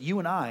towards this, but you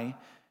and I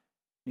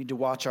We need to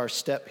watch our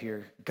step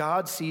here.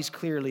 God sees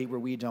clearly where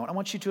we don't. I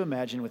want you to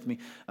imagine with me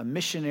a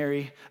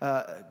missionary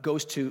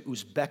goes to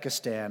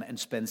Uzbekistan and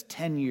spends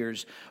 10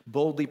 years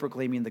boldly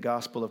proclaiming the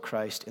gospel of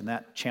Christ in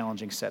that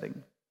challenging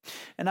setting.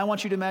 And I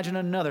want you to imagine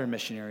another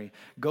missionary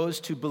goes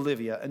to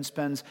Bolivia and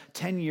spends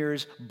 10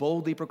 years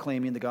boldly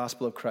proclaiming the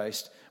gospel of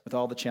Christ with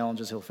all the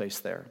challenges he'll face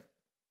there.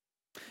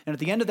 And at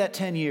the end of that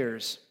 10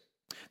 years,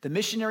 the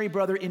missionary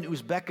brother in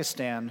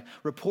Uzbekistan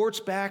reports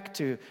back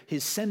to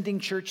his sending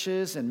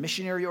churches and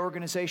missionary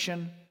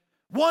organization,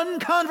 1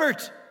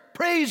 convert,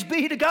 praise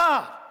be to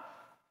God.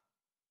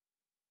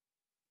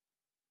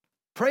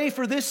 Pray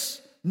for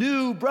this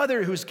new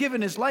brother who's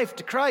given his life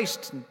to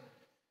Christ.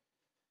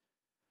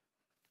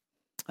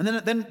 And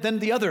then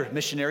the other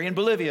missionary in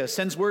Bolivia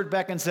sends word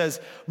back and says,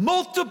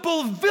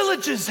 multiple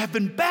villages have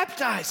been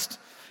baptized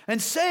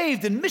and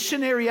saved, and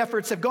missionary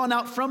efforts have gone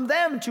out from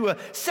them to a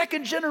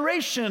second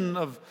generation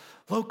of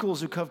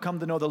locals who have come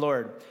to know the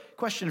Lord.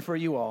 Question for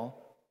you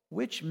all,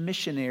 which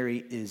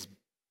missionary is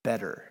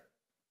better?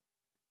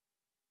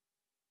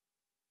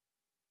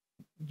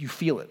 You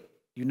feel it.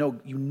 You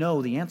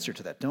know the answer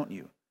to that, don't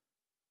you?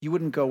 You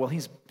wouldn't go, well,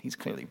 he's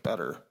clearly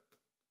better.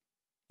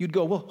 You'd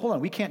go, well, hold on,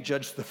 we can't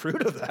judge the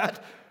fruit of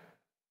that.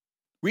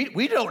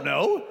 We don't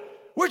know.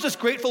 We're just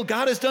grateful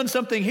God has done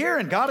something here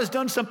and God has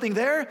done something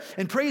there,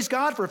 and praise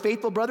God for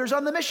faithful brothers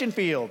on the mission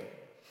field.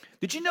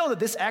 Did you know that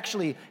this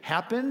actually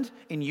happened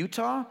in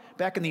Utah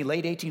back in the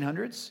late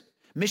 1800s?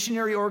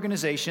 Missionary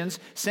organizations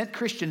sent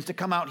Christians to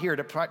come out here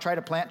to try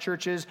to plant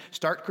churches,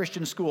 start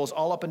Christian schools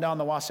all up and down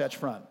the Wasatch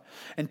Front.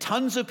 And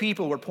tons of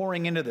people were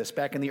pouring into this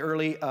back in the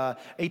early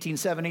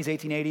 1870s,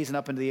 1880s, and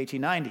up into the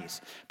 1890s.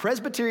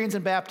 Presbyterians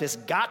and Baptists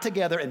got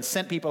together and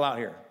sent people out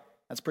here.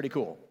 That's pretty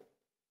cool.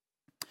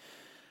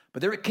 But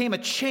there came a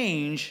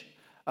change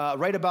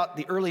right about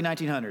the early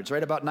 1900s,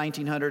 right about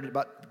 1900,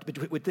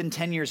 within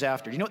 10 years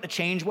after. Do you know what the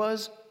change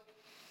was?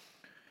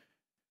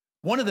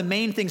 One of the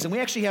main things, and we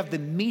actually have the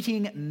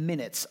meeting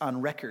minutes on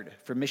record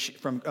from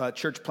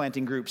church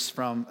planting groups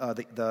from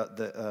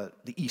the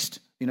East,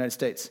 the United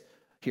States,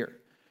 here,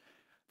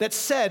 that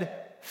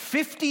said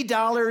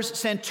 $50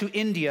 sent to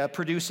India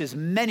produces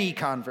many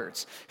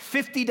converts.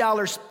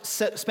 $50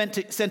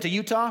 sent to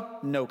Utah,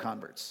 no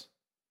converts.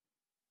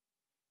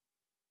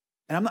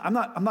 And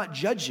I'm not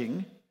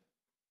judging.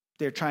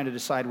 They're trying to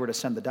decide where to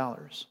send the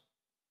dollars.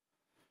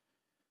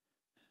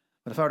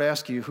 But if I were to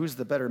ask you, who's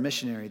the better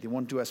missionary, the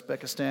one to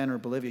Uzbekistan or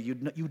Bolivia,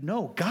 you'd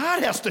know.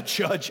 God has to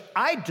judge.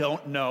 I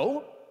don't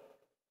know.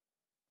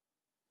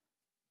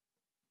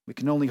 We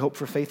can only hope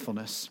for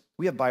faithfulness.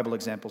 We have Bible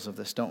examples of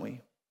this, don't we?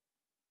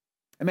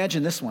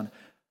 Imagine this one.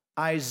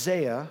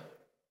 Isaiah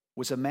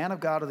was a man of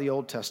God of the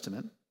Old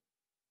Testament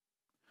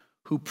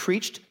who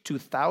preached to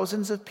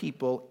thousands of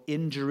people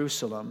in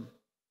Jerusalem.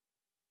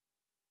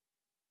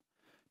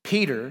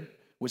 Peter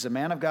was a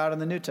man of God in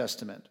the New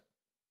Testament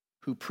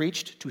who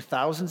preached to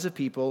thousands of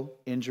people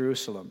in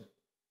Jerusalem.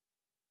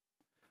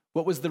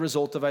 What was the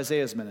result of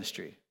Isaiah's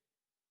ministry?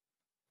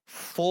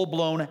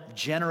 Full-blown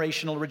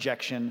generational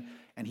rejection,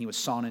 and he was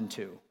sawn in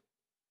two.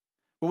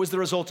 What was the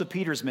result of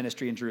Peter's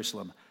ministry in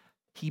Jerusalem?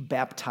 He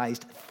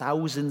baptized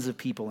thousands of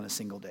people in a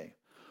single day.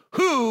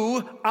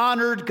 Who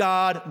honored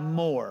God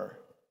more?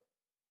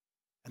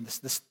 And this,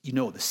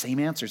 the same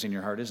answer's in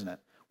your heart, isn't it?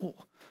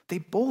 Well, they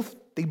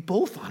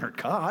both honored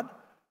God.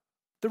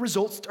 The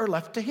results are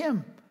left to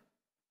him,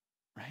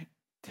 right?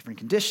 Different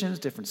conditions,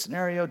 different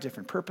scenario,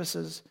 different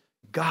purposes.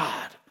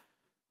 God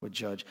would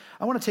judge.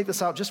 I want to take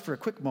this out just for a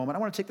quick moment. I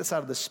want to take this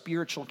out of the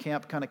spiritual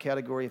camp kind of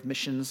category of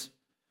missions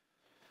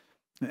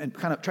and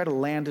kind of try to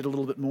land it a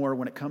little bit more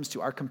when it comes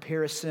to our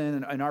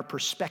comparison and our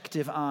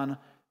perspective on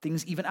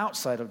things even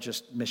outside of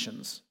just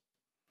missions.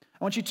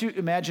 I want you to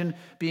imagine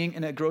being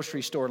in a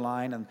grocery store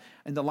line,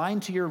 and the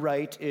line to your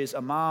right is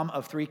a mom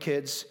of 3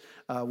 kids.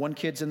 One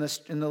kid's in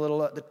the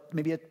little,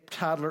 maybe a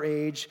toddler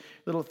age,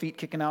 little feet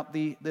kicking out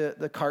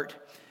the cart,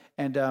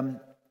 and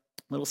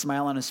little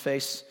smile on his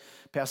face,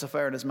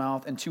 pacifier in his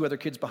mouth, and 2 other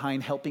kids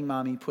behind helping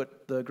mommy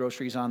put the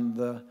groceries on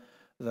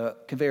the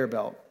conveyor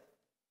belt,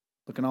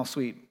 looking all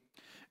sweet.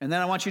 And then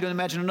I want you to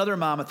imagine another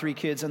mom of 3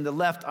 kids in the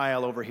left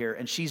aisle over here,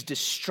 and she's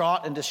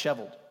distraught and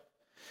disheveled.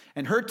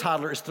 And her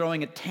toddler is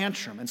throwing a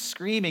tantrum and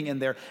screaming in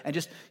there, and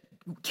just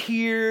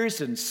tears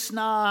and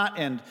snot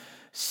and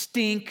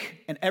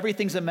stink, and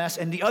everything's a mess.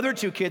 And the other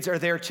 2 kids are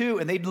there too,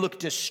 and they look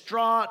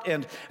distraught,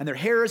 and their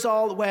hair is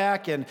all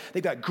whack, and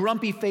they've got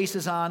grumpy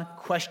faces on.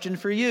 Question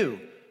for you: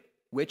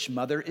 which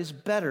mother is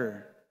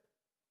better?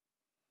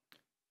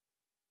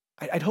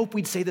 I'd hope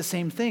we'd say the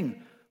same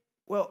thing.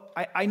 Well,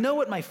 I know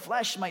what my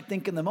flesh might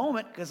think in the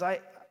moment, because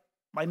I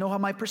know how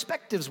my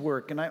perspectives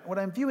work and what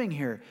I'm viewing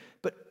here.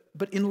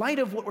 But in light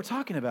of what we're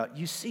talking about,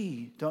 you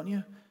see, don't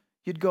you?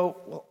 You'd go,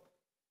 well,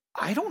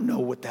 I don't know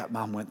what that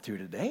mom went through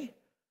today.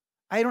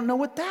 I don't know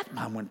what that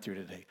mom went through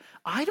today.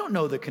 I don't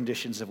know the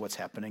conditions of what's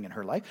happening in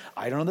her life.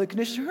 I don't know the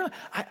conditions of her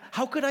life.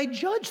 How could I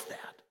judge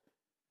that?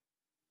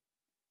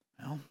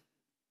 Well,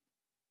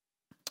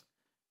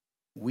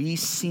 we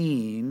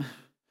seem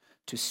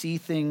to see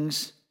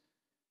things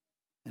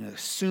and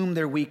assume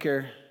they're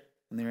weaker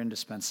and they're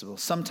indispensable.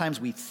 Sometimes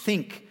we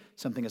think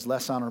something is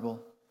less honorable.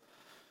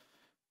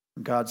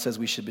 God says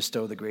we should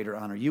bestow the greater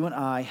honor. You and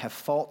I have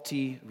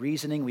faulty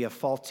reasoning. We have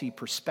faulty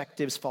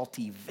perspectives,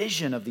 faulty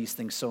vision of these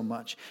things so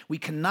much. We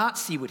cannot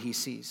see what he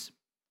sees.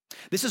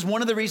 This is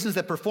one of the reasons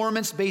that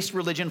performance-based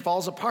religion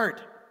falls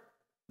apart.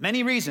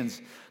 Many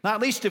reasons, not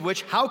least of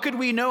which, how could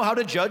we know how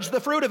to judge the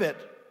fruit of it?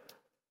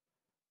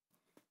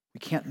 We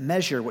can't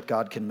measure what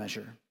God can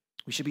measure.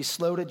 We should be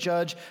slow to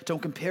judge.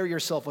 Don't compare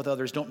yourself with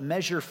others. Don't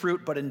measure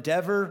fruit, but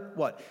endeavor,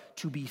 what?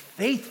 To be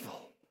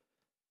faithful.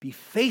 Be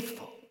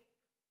faithful.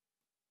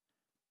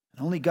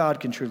 And only God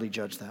can truly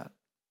judge that.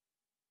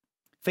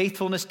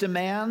 Faithfulness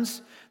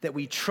demands that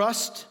we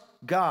trust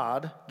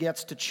God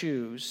gets to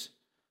choose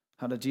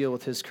how to deal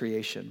with his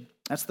creation.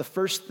 That's the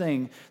first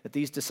thing that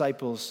these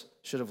disciples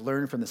should have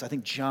learned from this. I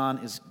think John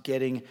is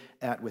getting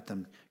at with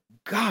them.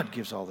 God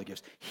gives all the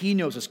gifts. He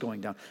knows what's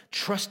going down.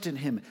 Trust in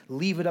him.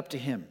 Leave it up to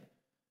him.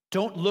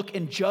 Don't look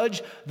and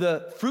judge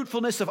the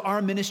fruitfulness of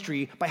our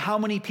ministry by how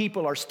many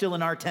people are still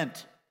in our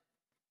tent.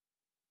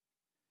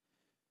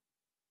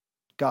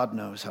 God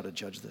knows how to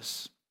judge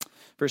this.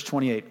 Verse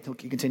 28,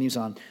 he continues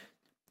on.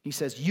 He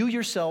says, you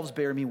yourselves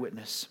bear me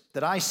witness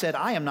that I said,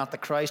 I am not the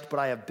Christ, but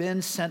I have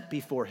been sent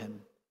before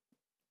him.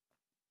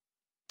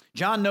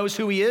 John knows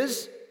who he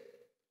is,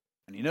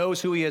 and he knows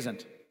who he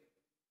isn't.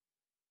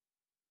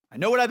 I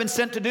know what I've been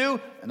sent to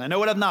do, and I know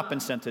what I've not been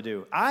sent to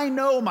do. I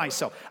know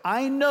myself.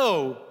 I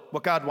know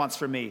what God wants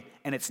from me,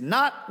 and it's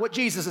not what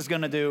Jesus is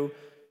going to do.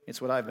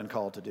 It's what I've been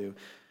called to do.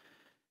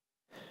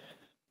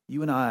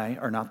 You and I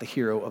are not the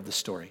hero of the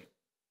story.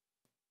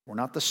 We're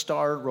not the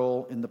star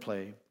role in the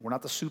play. We're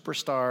not the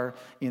superstar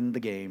in the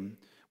game.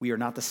 We are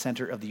not the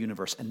center of the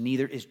universe, and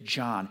neither is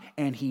John,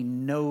 and he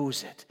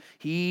knows it.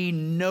 He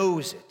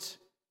knows it.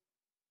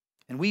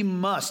 And we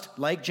must,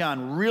 like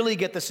John, really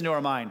get this into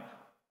our mind.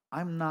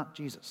 I'm not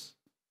Jesus.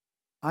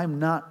 I'm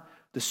not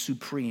the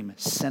supreme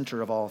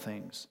center of all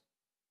things.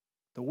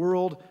 The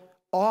world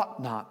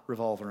ought not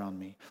revolve around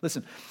me.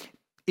 Listen,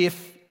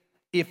 if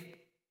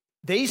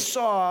they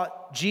saw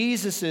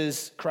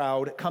Jesus'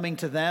 crowd coming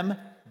to them,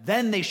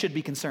 then they should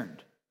be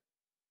concerned.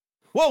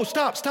 Whoa,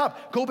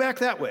 stop, go back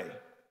that way,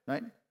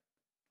 right?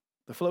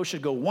 The flow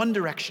should go one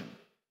direction.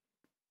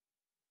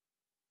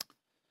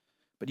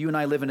 But you and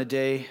I live in a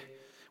day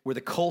where the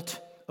cult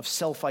of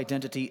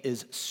self-identity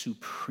is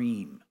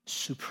supreme.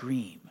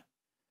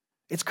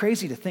 It's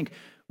crazy to think.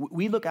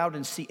 We look out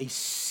and see a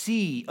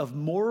sea of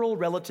moral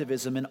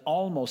relativism in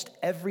almost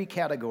every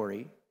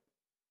category,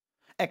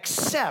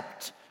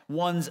 except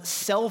one's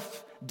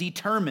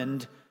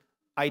self-determined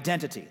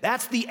identity.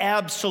 That's the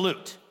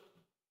absolute.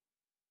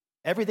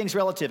 Everything's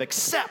relative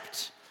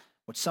except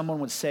what someone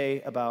would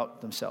say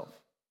about themselves.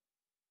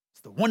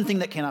 It's the one thing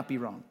that cannot be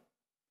wrong,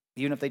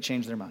 even if they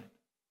change their mind.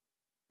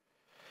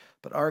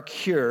 But our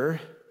cure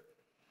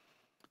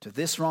to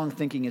this wrong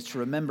thinking is to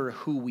remember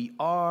who we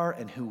are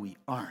and who we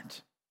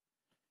aren't.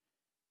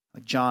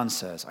 Like John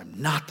says,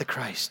 I'm not the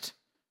Christ.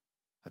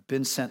 I've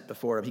been sent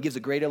before him. He gives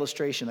a great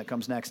illustration that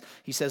comes next.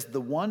 He says,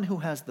 the one who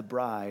has the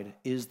bride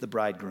is the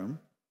bridegroom.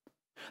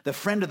 The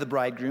friend of the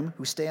bridegroom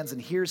who stands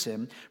and hears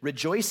him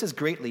rejoices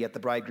greatly at the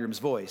bridegroom's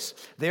voice.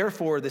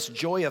 Therefore, this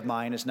joy of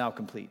mine is now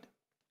complete.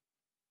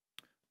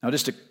 Now,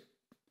 just a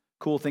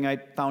cool thing I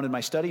found in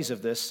my studies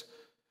of this,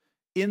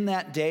 in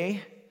that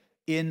day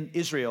in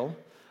Israel,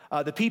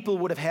 the people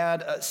would have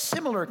had a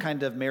similar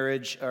kind of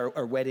marriage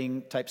or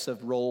wedding types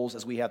of roles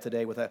as we have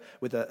today with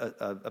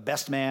a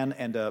best man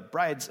and a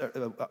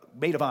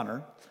maid of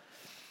honor.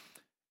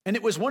 And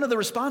it was one of the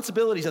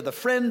responsibilities of the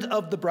friend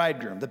of the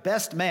bridegroom, the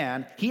best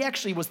man. He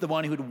actually was the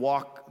one who would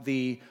walk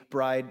the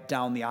bride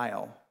down the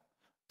aisle,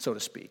 so to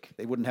speak.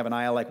 They wouldn't have an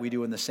aisle like we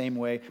do in the same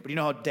way. But you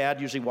know how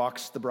dad usually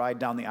walks the bride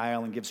down the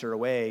aisle and gives her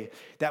away?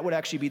 That would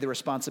actually be the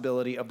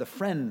responsibility of the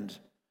friend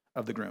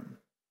of the groom,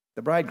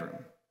 the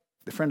bridegroom,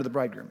 the friend of the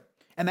bridegroom.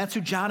 And that's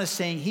who John is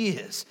saying he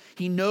is.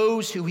 He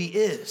knows who he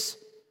is.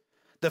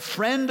 The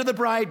friend of the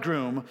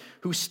bridegroom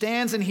who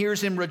stands and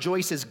hears him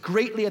rejoices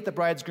greatly at the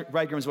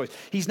bridegroom's voice.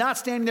 He's not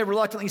standing there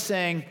reluctantly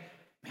saying,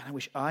 man, I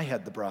wish I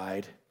had the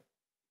bride.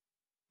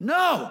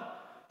 No,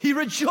 he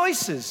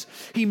rejoices.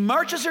 He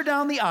marches her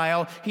down the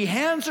aisle. He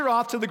hands her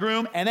off to the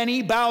groom, and then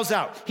he bows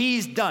out.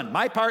 He's done.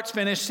 My part's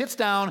finished, sits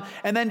down,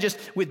 and then just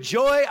with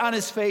joy on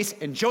his face,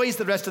 enjoys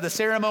the rest of the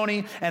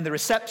ceremony and the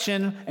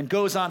reception and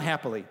goes on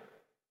happily.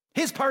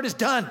 His part is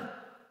done.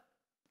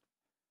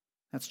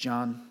 That's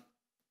John.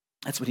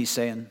 That's what he's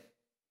saying.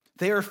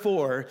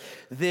 Therefore,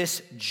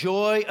 this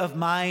joy of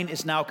mine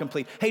is now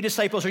complete. Hey,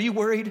 disciples, are you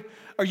worried?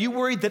 Are you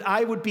worried that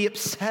I would be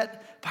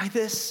upset by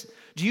this?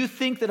 Do you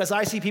think that as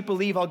I see people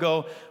leave, I'll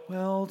go,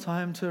 well,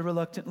 time to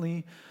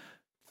reluctantly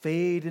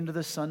fade into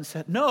the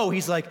sunset? No,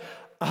 he's like,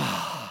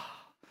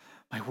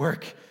 my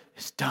work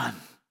is done.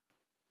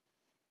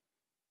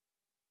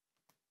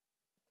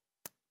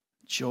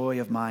 Joy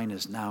of mine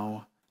is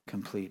now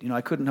complete. You know,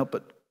 I couldn't help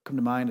but come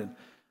to mind, and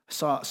I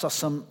saw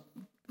some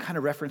kind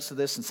of reference to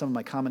this in some of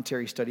my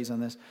commentary studies on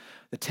this.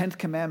 The 10th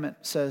commandment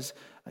says,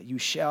 you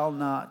shall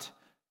not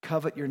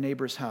covet your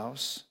neighbor's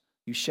house.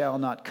 You shall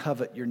not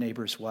covet your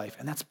neighbor's wife.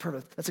 And that's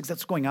perfect. That's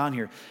what's going on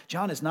here.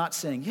 John is not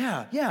saying,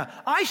 yeah,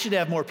 I should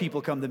have more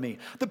people come to me.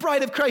 The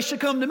bride of Christ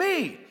should come to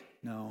me.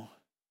 No.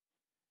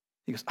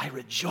 He goes, I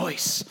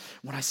rejoice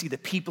when I see the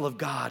people of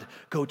God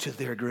go to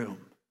their groom.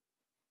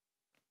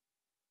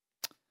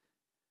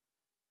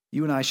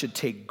 You and I should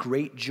take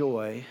great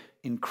joy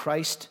in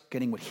Christ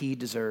getting what he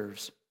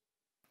deserves.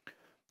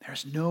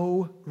 There's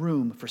no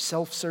room for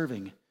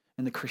self-serving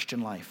in the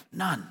Christian life.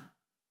 None.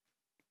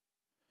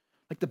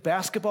 Like the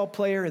basketball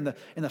player in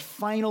the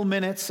final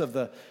minutes of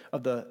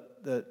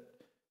the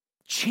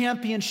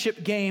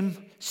championship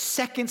game,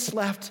 seconds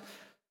left,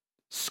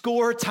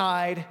 score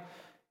tied.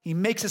 He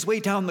makes his way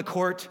down the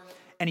court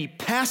and he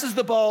passes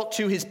the ball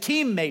to his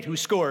teammate who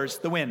scores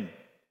the win.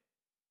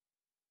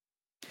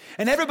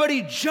 And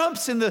everybody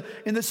jumps in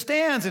the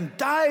stands and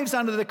dives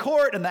onto the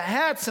court, and the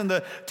hats and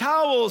the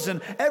towels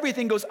and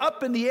everything goes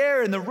up in the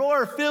air, and the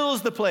roar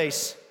fills the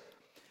place.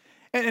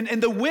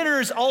 And the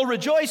winners all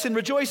rejoice and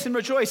rejoice and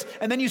rejoice.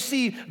 And then you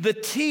see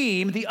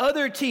the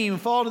other team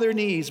fall to their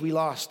knees. We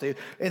lost.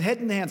 And head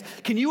in hands.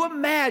 Can you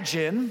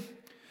imagine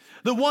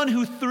the one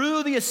who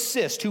threw the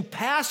assist, who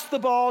passed the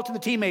ball to the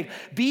teammate,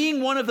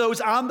 being one of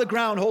those on the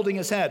ground holding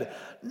his head?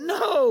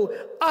 No,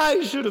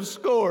 I should have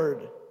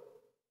scored.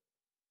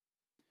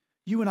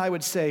 You and I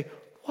would say,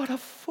 what a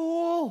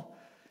fool.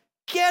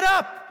 Get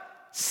up,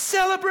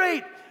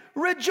 celebrate,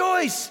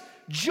 rejoice,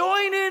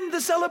 join in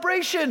the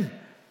celebration.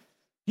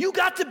 You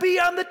got to be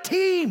on the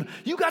team.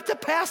 You got to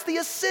pass the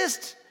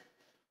assist.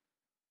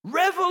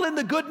 Revel in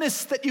the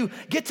goodness that you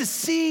get to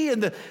see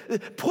and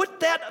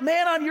put that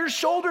man on your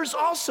shoulders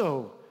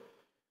also.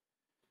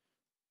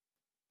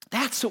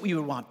 That's what we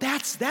would want.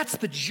 That's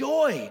the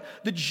joy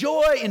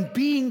in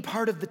being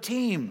part of the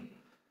team.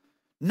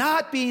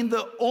 Not being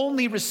the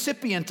only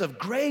recipient of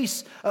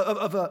grace,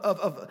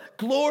 of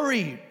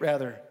glory,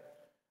 rather.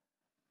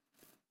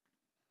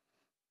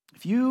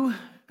 If you,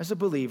 as a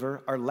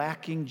believer, are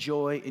lacking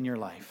joy in your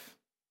life,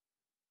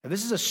 if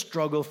this is a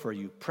struggle for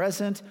you,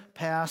 present,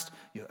 past,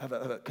 you have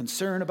a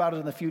concern about it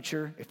in the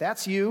future, if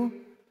that's you,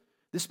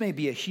 this may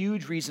be a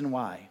huge reason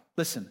why.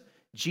 Listen,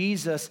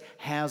 Jesus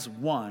has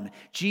won.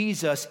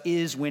 Jesus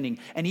is winning.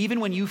 And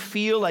even when you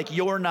feel like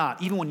you're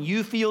not, even when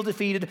you feel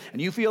defeated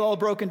and you feel all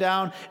broken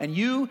down, and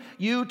you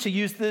to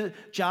use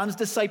John's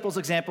disciples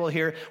example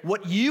here,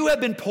 what you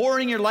have been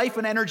pouring your life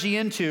and energy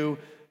into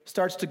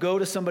starts to go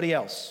to somebody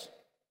else.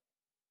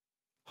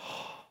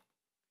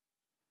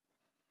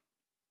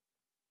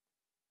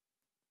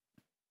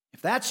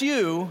 If that's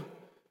you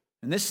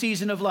in this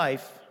season of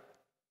life,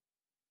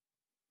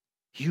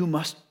 you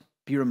must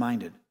be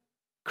reminded,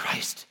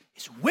 Christ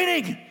is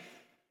winning.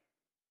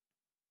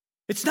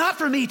 It's not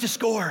for me to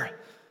score.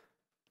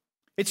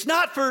 It's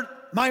not for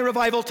my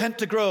revival tent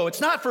to grow.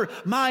 It's not for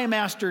my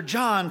master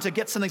John to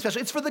get something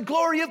special. It's for the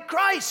glory of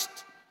Christ.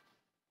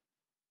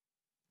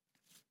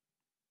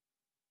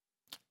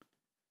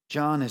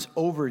 John is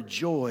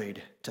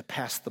overjoyed to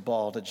pass the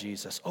ball to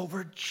Jesus.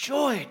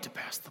 Overjoyed to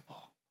pass the ball.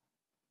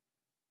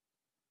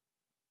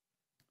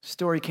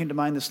 Story came to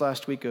mind this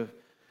last week. I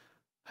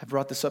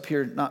brought this up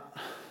here not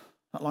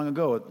long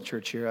ago at the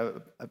church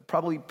here. I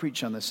probably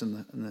preach on this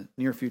in the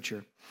near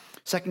future.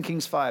 2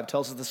 Kings 5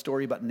 tells us the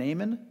story about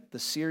Naaman, the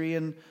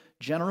Syrian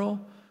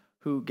general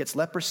who gets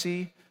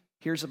leprosy,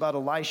 hears about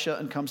Elisha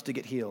and comes to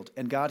get healed.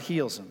 And God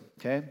heals him,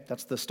 okay?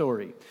 That's the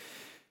story.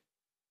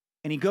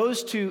 And he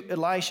goes to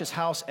Elisha's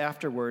house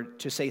afterward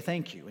to say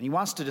thank you. And he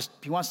wants to just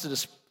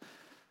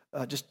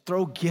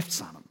throw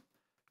gifts on him.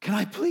 Can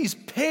I please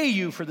pay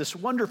you for this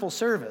wonderful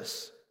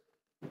service?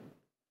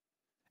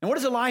 And what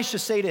does Elisha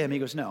say to him? He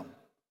goes, no.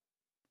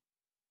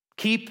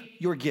 Keep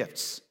your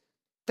gifts.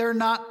 They're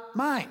not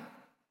mine.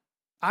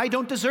 I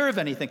don't deserve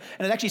anything.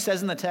 And it actually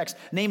says in the text,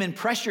 Naaman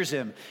pressures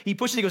him. He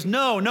pushes, he goes,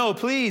 no,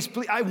 please,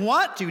 I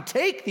want to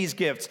take these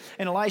gifts.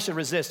 And Elisha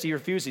resists, he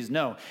refuses,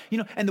 no.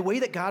 And the way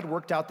that God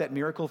worked out that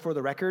miracle for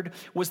the record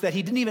was that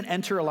he didn't even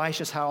enter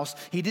Elisha's house.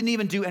 He didn't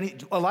even do any,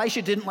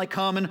 Elisha didn't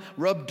come and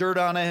rub dirt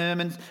on him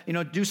and,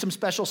 do some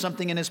special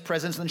something in his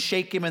presence and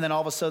shake him and then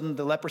all of a sudden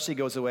the leprosy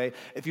goes away.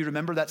 If you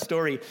remember that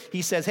story,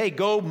 he says, hey,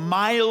 go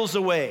miles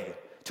away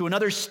to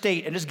another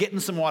state and just get in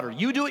some water.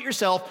 You do it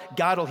yourself,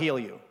 God will heal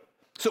you.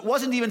 So it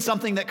wasn't even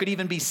something that could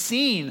even be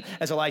seen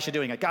as Elisha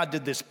doing it. God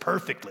did this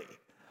perfectly.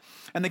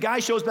 And the guy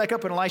shows back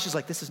up and Elisha's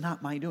like, this is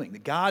not my doing.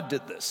 God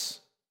did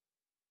this.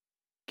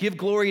 Give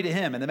glory to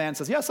him. And the man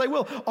says, yes, I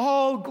will.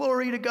 All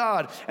glory to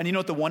God. And you know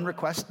what the one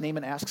request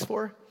Naaman asks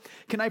for?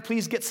 Can I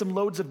please get some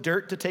loads of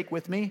dirt to take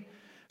with me?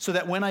 So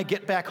that when I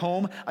get back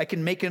home, I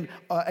can make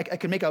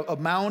a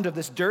mound of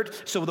this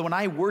dirt so that when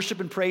I worship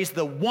and praise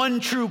the one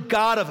true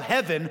God of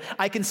heaven,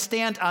 I can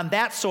stand on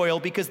that soil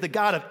because the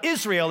God of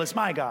Israel is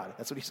my God.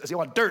 That's what he says. You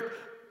want dirt?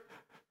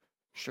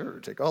 Sure,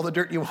 take all the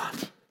dirt you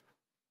want.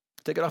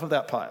 Take it off of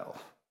that pile.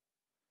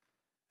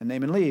 And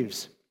Naaman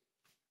leaves.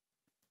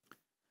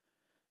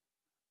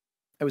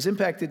 I was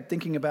impacted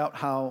thinking about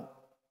how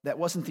that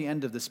wasn't the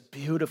end of this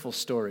beautiful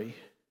story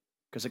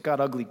because it got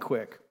ugly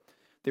quick.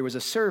 There was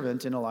a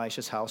servant in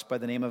Elisha's house by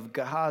the name of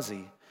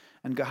Gehazi.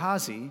 And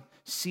Gehazi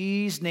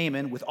sees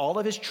Naaman with all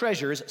of his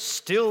treasures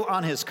still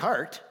on his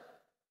cart,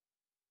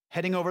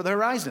 heading over the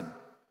horizon.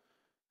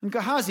 And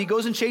Gehazi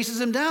goes and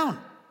chases him down.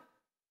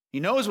 He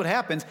knows what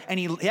happens, and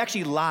he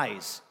actually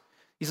lies.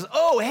 He says,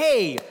 oh,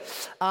 hey,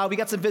 we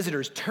got some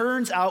visitors.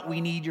 Turns out we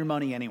need your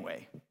money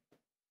anyway.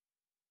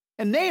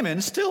 And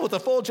Naaman, still with a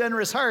full,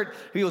 generous heart,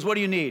 he goes, what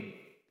do you need?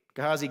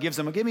 Gehazi gives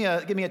him, give me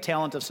a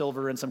talent of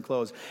silver and some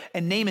clothes.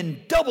 And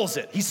Naaman doubles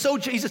it.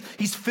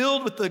 He's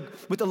filled with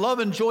the love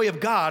and joy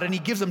of God, and he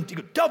gives him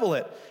double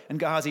it. And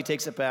Gehazi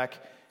takes it back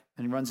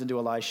and runs into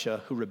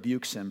Elisha, who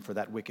rebukes him for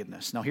that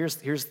wickedness. Now here's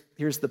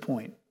the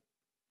point.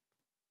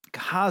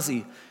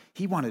 Gehazi,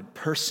 he wanted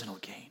personal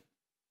gain.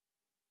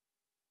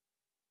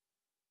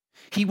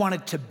 He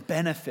wanted to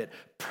benefit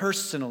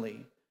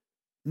personally,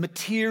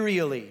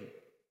 materially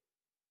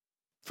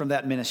from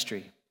that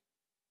ministry.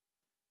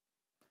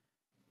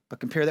 But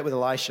compare that with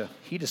Elisha.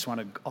 He just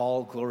wanted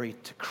all glory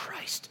to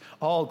Christ,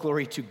 all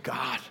glory to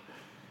God.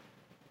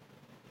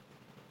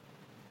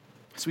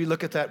 As we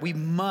look at that, we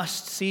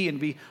must see and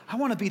be, I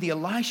want to be the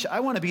Elisha.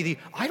 I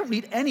don't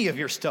need any of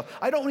your stuff.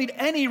 I don't need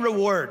any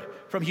reward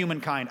from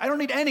humankind. I don't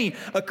need any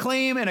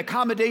acclaim and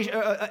accommodation,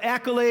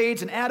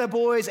 accolades and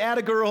attaboys,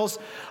 attagirls.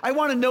 I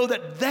want to know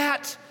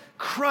that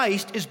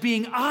Christ is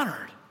being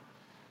honored.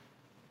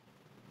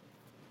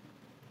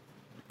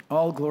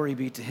 All glory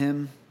be to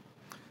him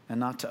and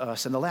not to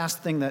us. And the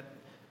last thing that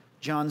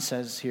John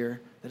says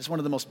here, that is one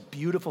of the most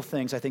beautiful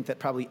things I think that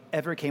probably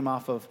ever came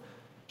off of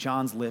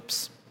John's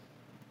lips.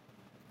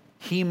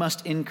 He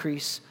must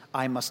increase,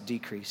 I must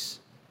decrease.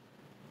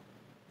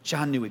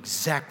 John knew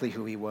exactly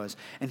who he was.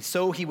 And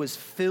so he was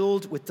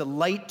filled with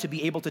delight to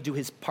be able to do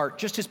his part,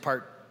 just his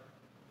part.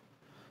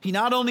 He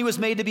not only was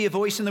made to be a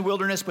voice in the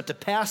wilderness, but to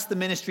pass the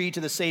ministry to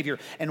the Savior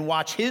and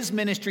watch his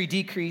ministry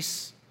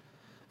decrease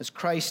as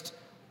Christ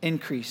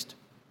increased.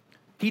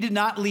 He did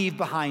not leave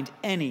behind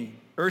any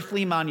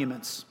earthly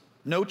monuments.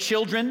 No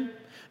children,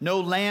 no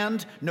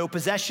land, no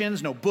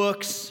possessions, no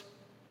books.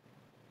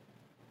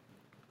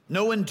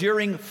 No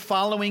enduring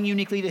following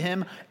uniquely to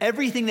him.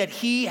 Everything that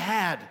he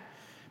had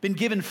been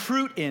given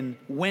fruit in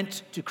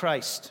went to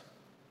Christ.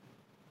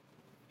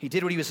 He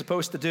did what he was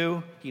supposed to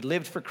do. He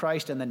lived for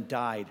Christ and then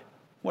died.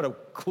 What a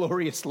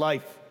glorious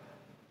life.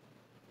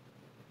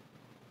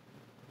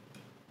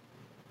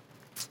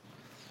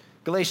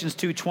 Galatians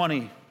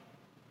 2:20.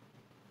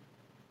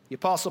 The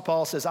Apostle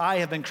Paul says, I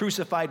have been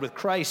crucified with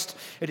Christ.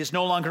 It is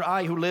no longer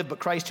I who live, but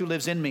Christ who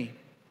lives in me.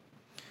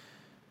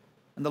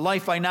 And the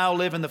life I now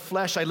live in the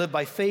flesh, I live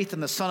by faith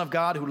in the Son of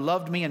God who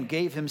loved me and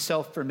gave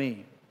himself for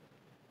me.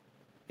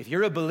 If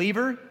you're a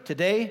believer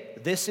today,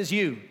 this is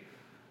you.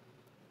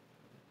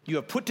 You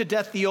have put to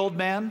death the old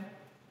man.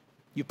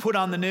 You put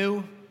on the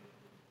new.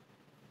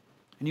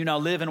 And you now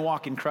live and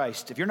walk in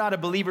Christ. If you're not a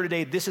believer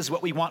today, this is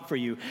what we want for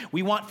you.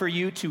 We want for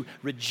you to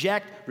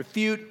reject,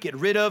 refute, get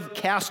rid of,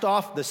 cast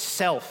off the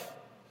self.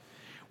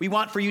 We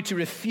want for you to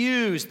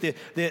refuse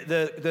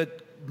the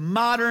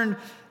modern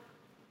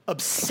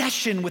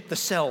obsession with the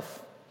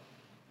self,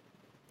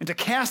 and to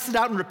cast it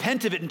out and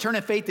repent of it and turn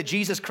in faith to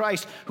Jesus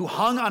Christ, who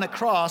hung on a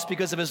cross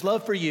because of his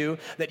love for you,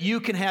 that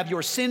you can have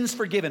your sins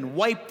forgiven,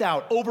 wiped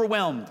out,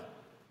 overwhelmed.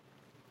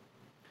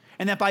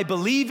 And that by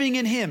believing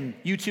in him,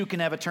 you too can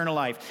have eternal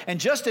life. And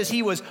just as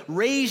he was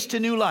raised to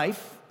new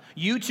life,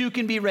 you too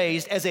can be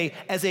raised as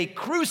a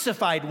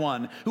crucified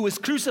one who was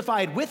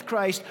crucified with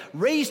Christ,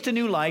 raised to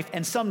new life,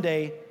 and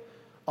someday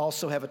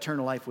also have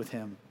eternal life with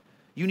him.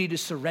 You need to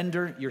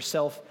surrender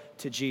yourself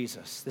to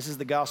Jesus. This is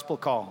the gospel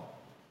call.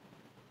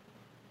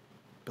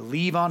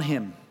 Believe on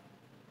him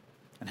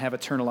and have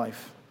eternal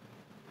life.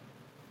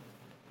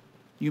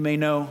 You may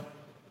know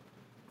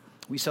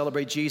we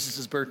celebrate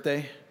Jesus'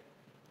 birthday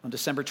on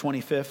December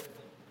 25th.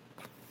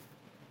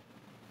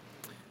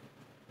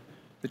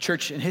 The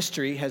church in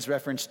history has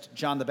referenced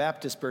John the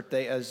Baptist's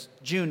birthday as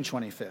June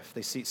 25th.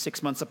 They see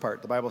 6 months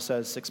apart. The Bible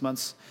says 6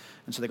 months,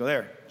 and so they go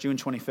there, June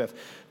 25th.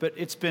 But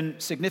it's been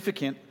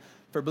significant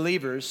for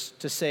believers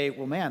to say,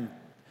 well, man,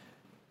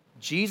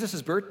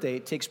 Jesus' birthday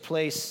takes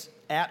place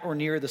at or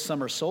near the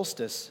summer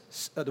solstice,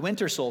 the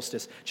winter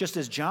solstice, just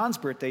as John's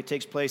birthday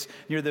takes place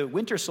near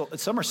the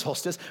summer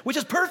solstice, which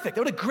is perfect.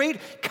 What a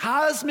great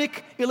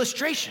cosmic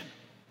illustration.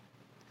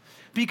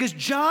 Because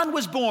John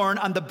was born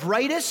on the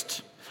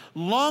brightest,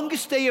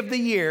 longest day of the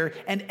year,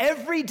 and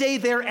every day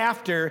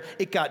thereafter,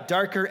 it got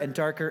darker and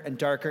darker and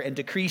darker and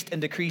decreased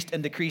and decreased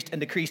and decreased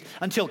and decreased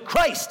until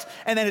Christ,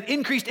 and then it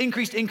increased.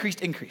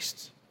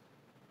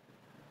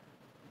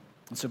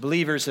 And so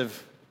believers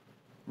have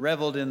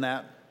reveled in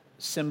that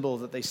symbol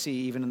that they see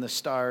even in the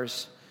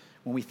stars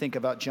when we think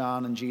about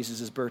John and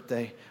Jesus'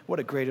 birthday. What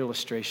a great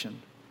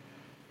illustration.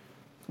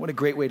 What a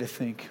great way to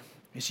think.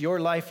 Is your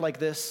life like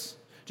this?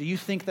 Do you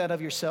think that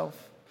of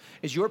yourself?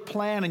 Is your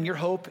plan and your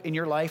hope in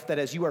your life that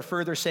as you are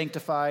further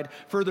sanctified,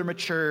 further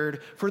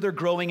matured, further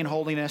growing in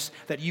holiness,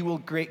 that you will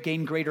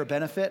gain greater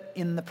benefit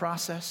in the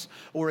process?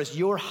 Or is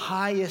your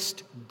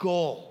highest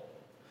goal,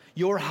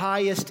 your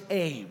highest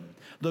aim,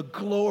 the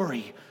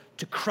glory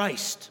to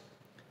Christ,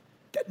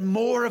 That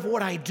more of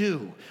what I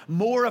do,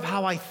 more of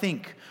how I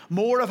think,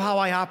 more of how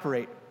I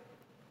operate,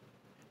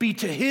 be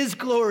to his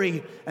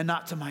glory and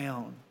not to my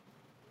own.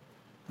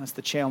 That's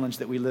the challenge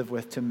that we live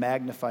with, to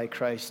magnify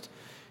Christ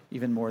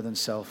even more than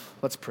self.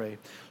 Let's pray.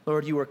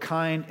 Lord, you are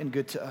kind and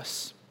good to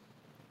us.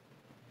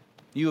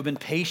 You have been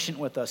patient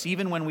with us,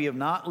 even when we have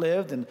not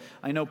lived, and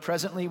I know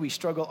presently we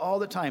struggle all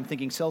the time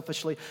thinking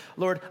selfishly.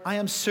 Lord, I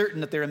am certain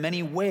that there are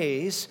many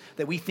ways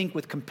that we think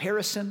with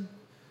comparison,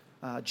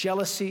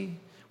 jealousy.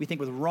 We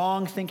think with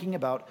wrong thinking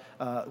about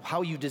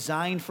how you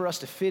designed for us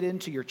to fit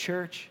into your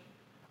church.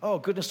 Oh,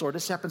 goodness, Lord,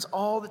 this happens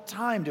all the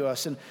time to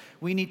us, and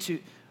we need to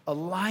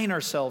align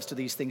ourselves to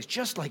these things,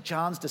 just like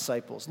John's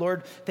disciples.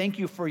 Lord, thank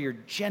you for your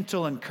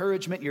gentle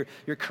encouragement, your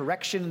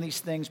correction in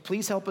these things.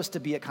 Please help us to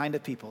be a kind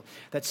of people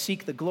that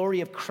seek the glory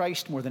of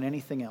Christ more than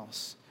anything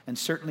else, and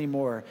certainly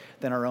more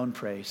than our own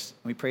praise.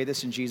 And we pray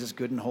this in Jesus'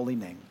 good and holy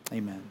name.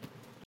 Amen.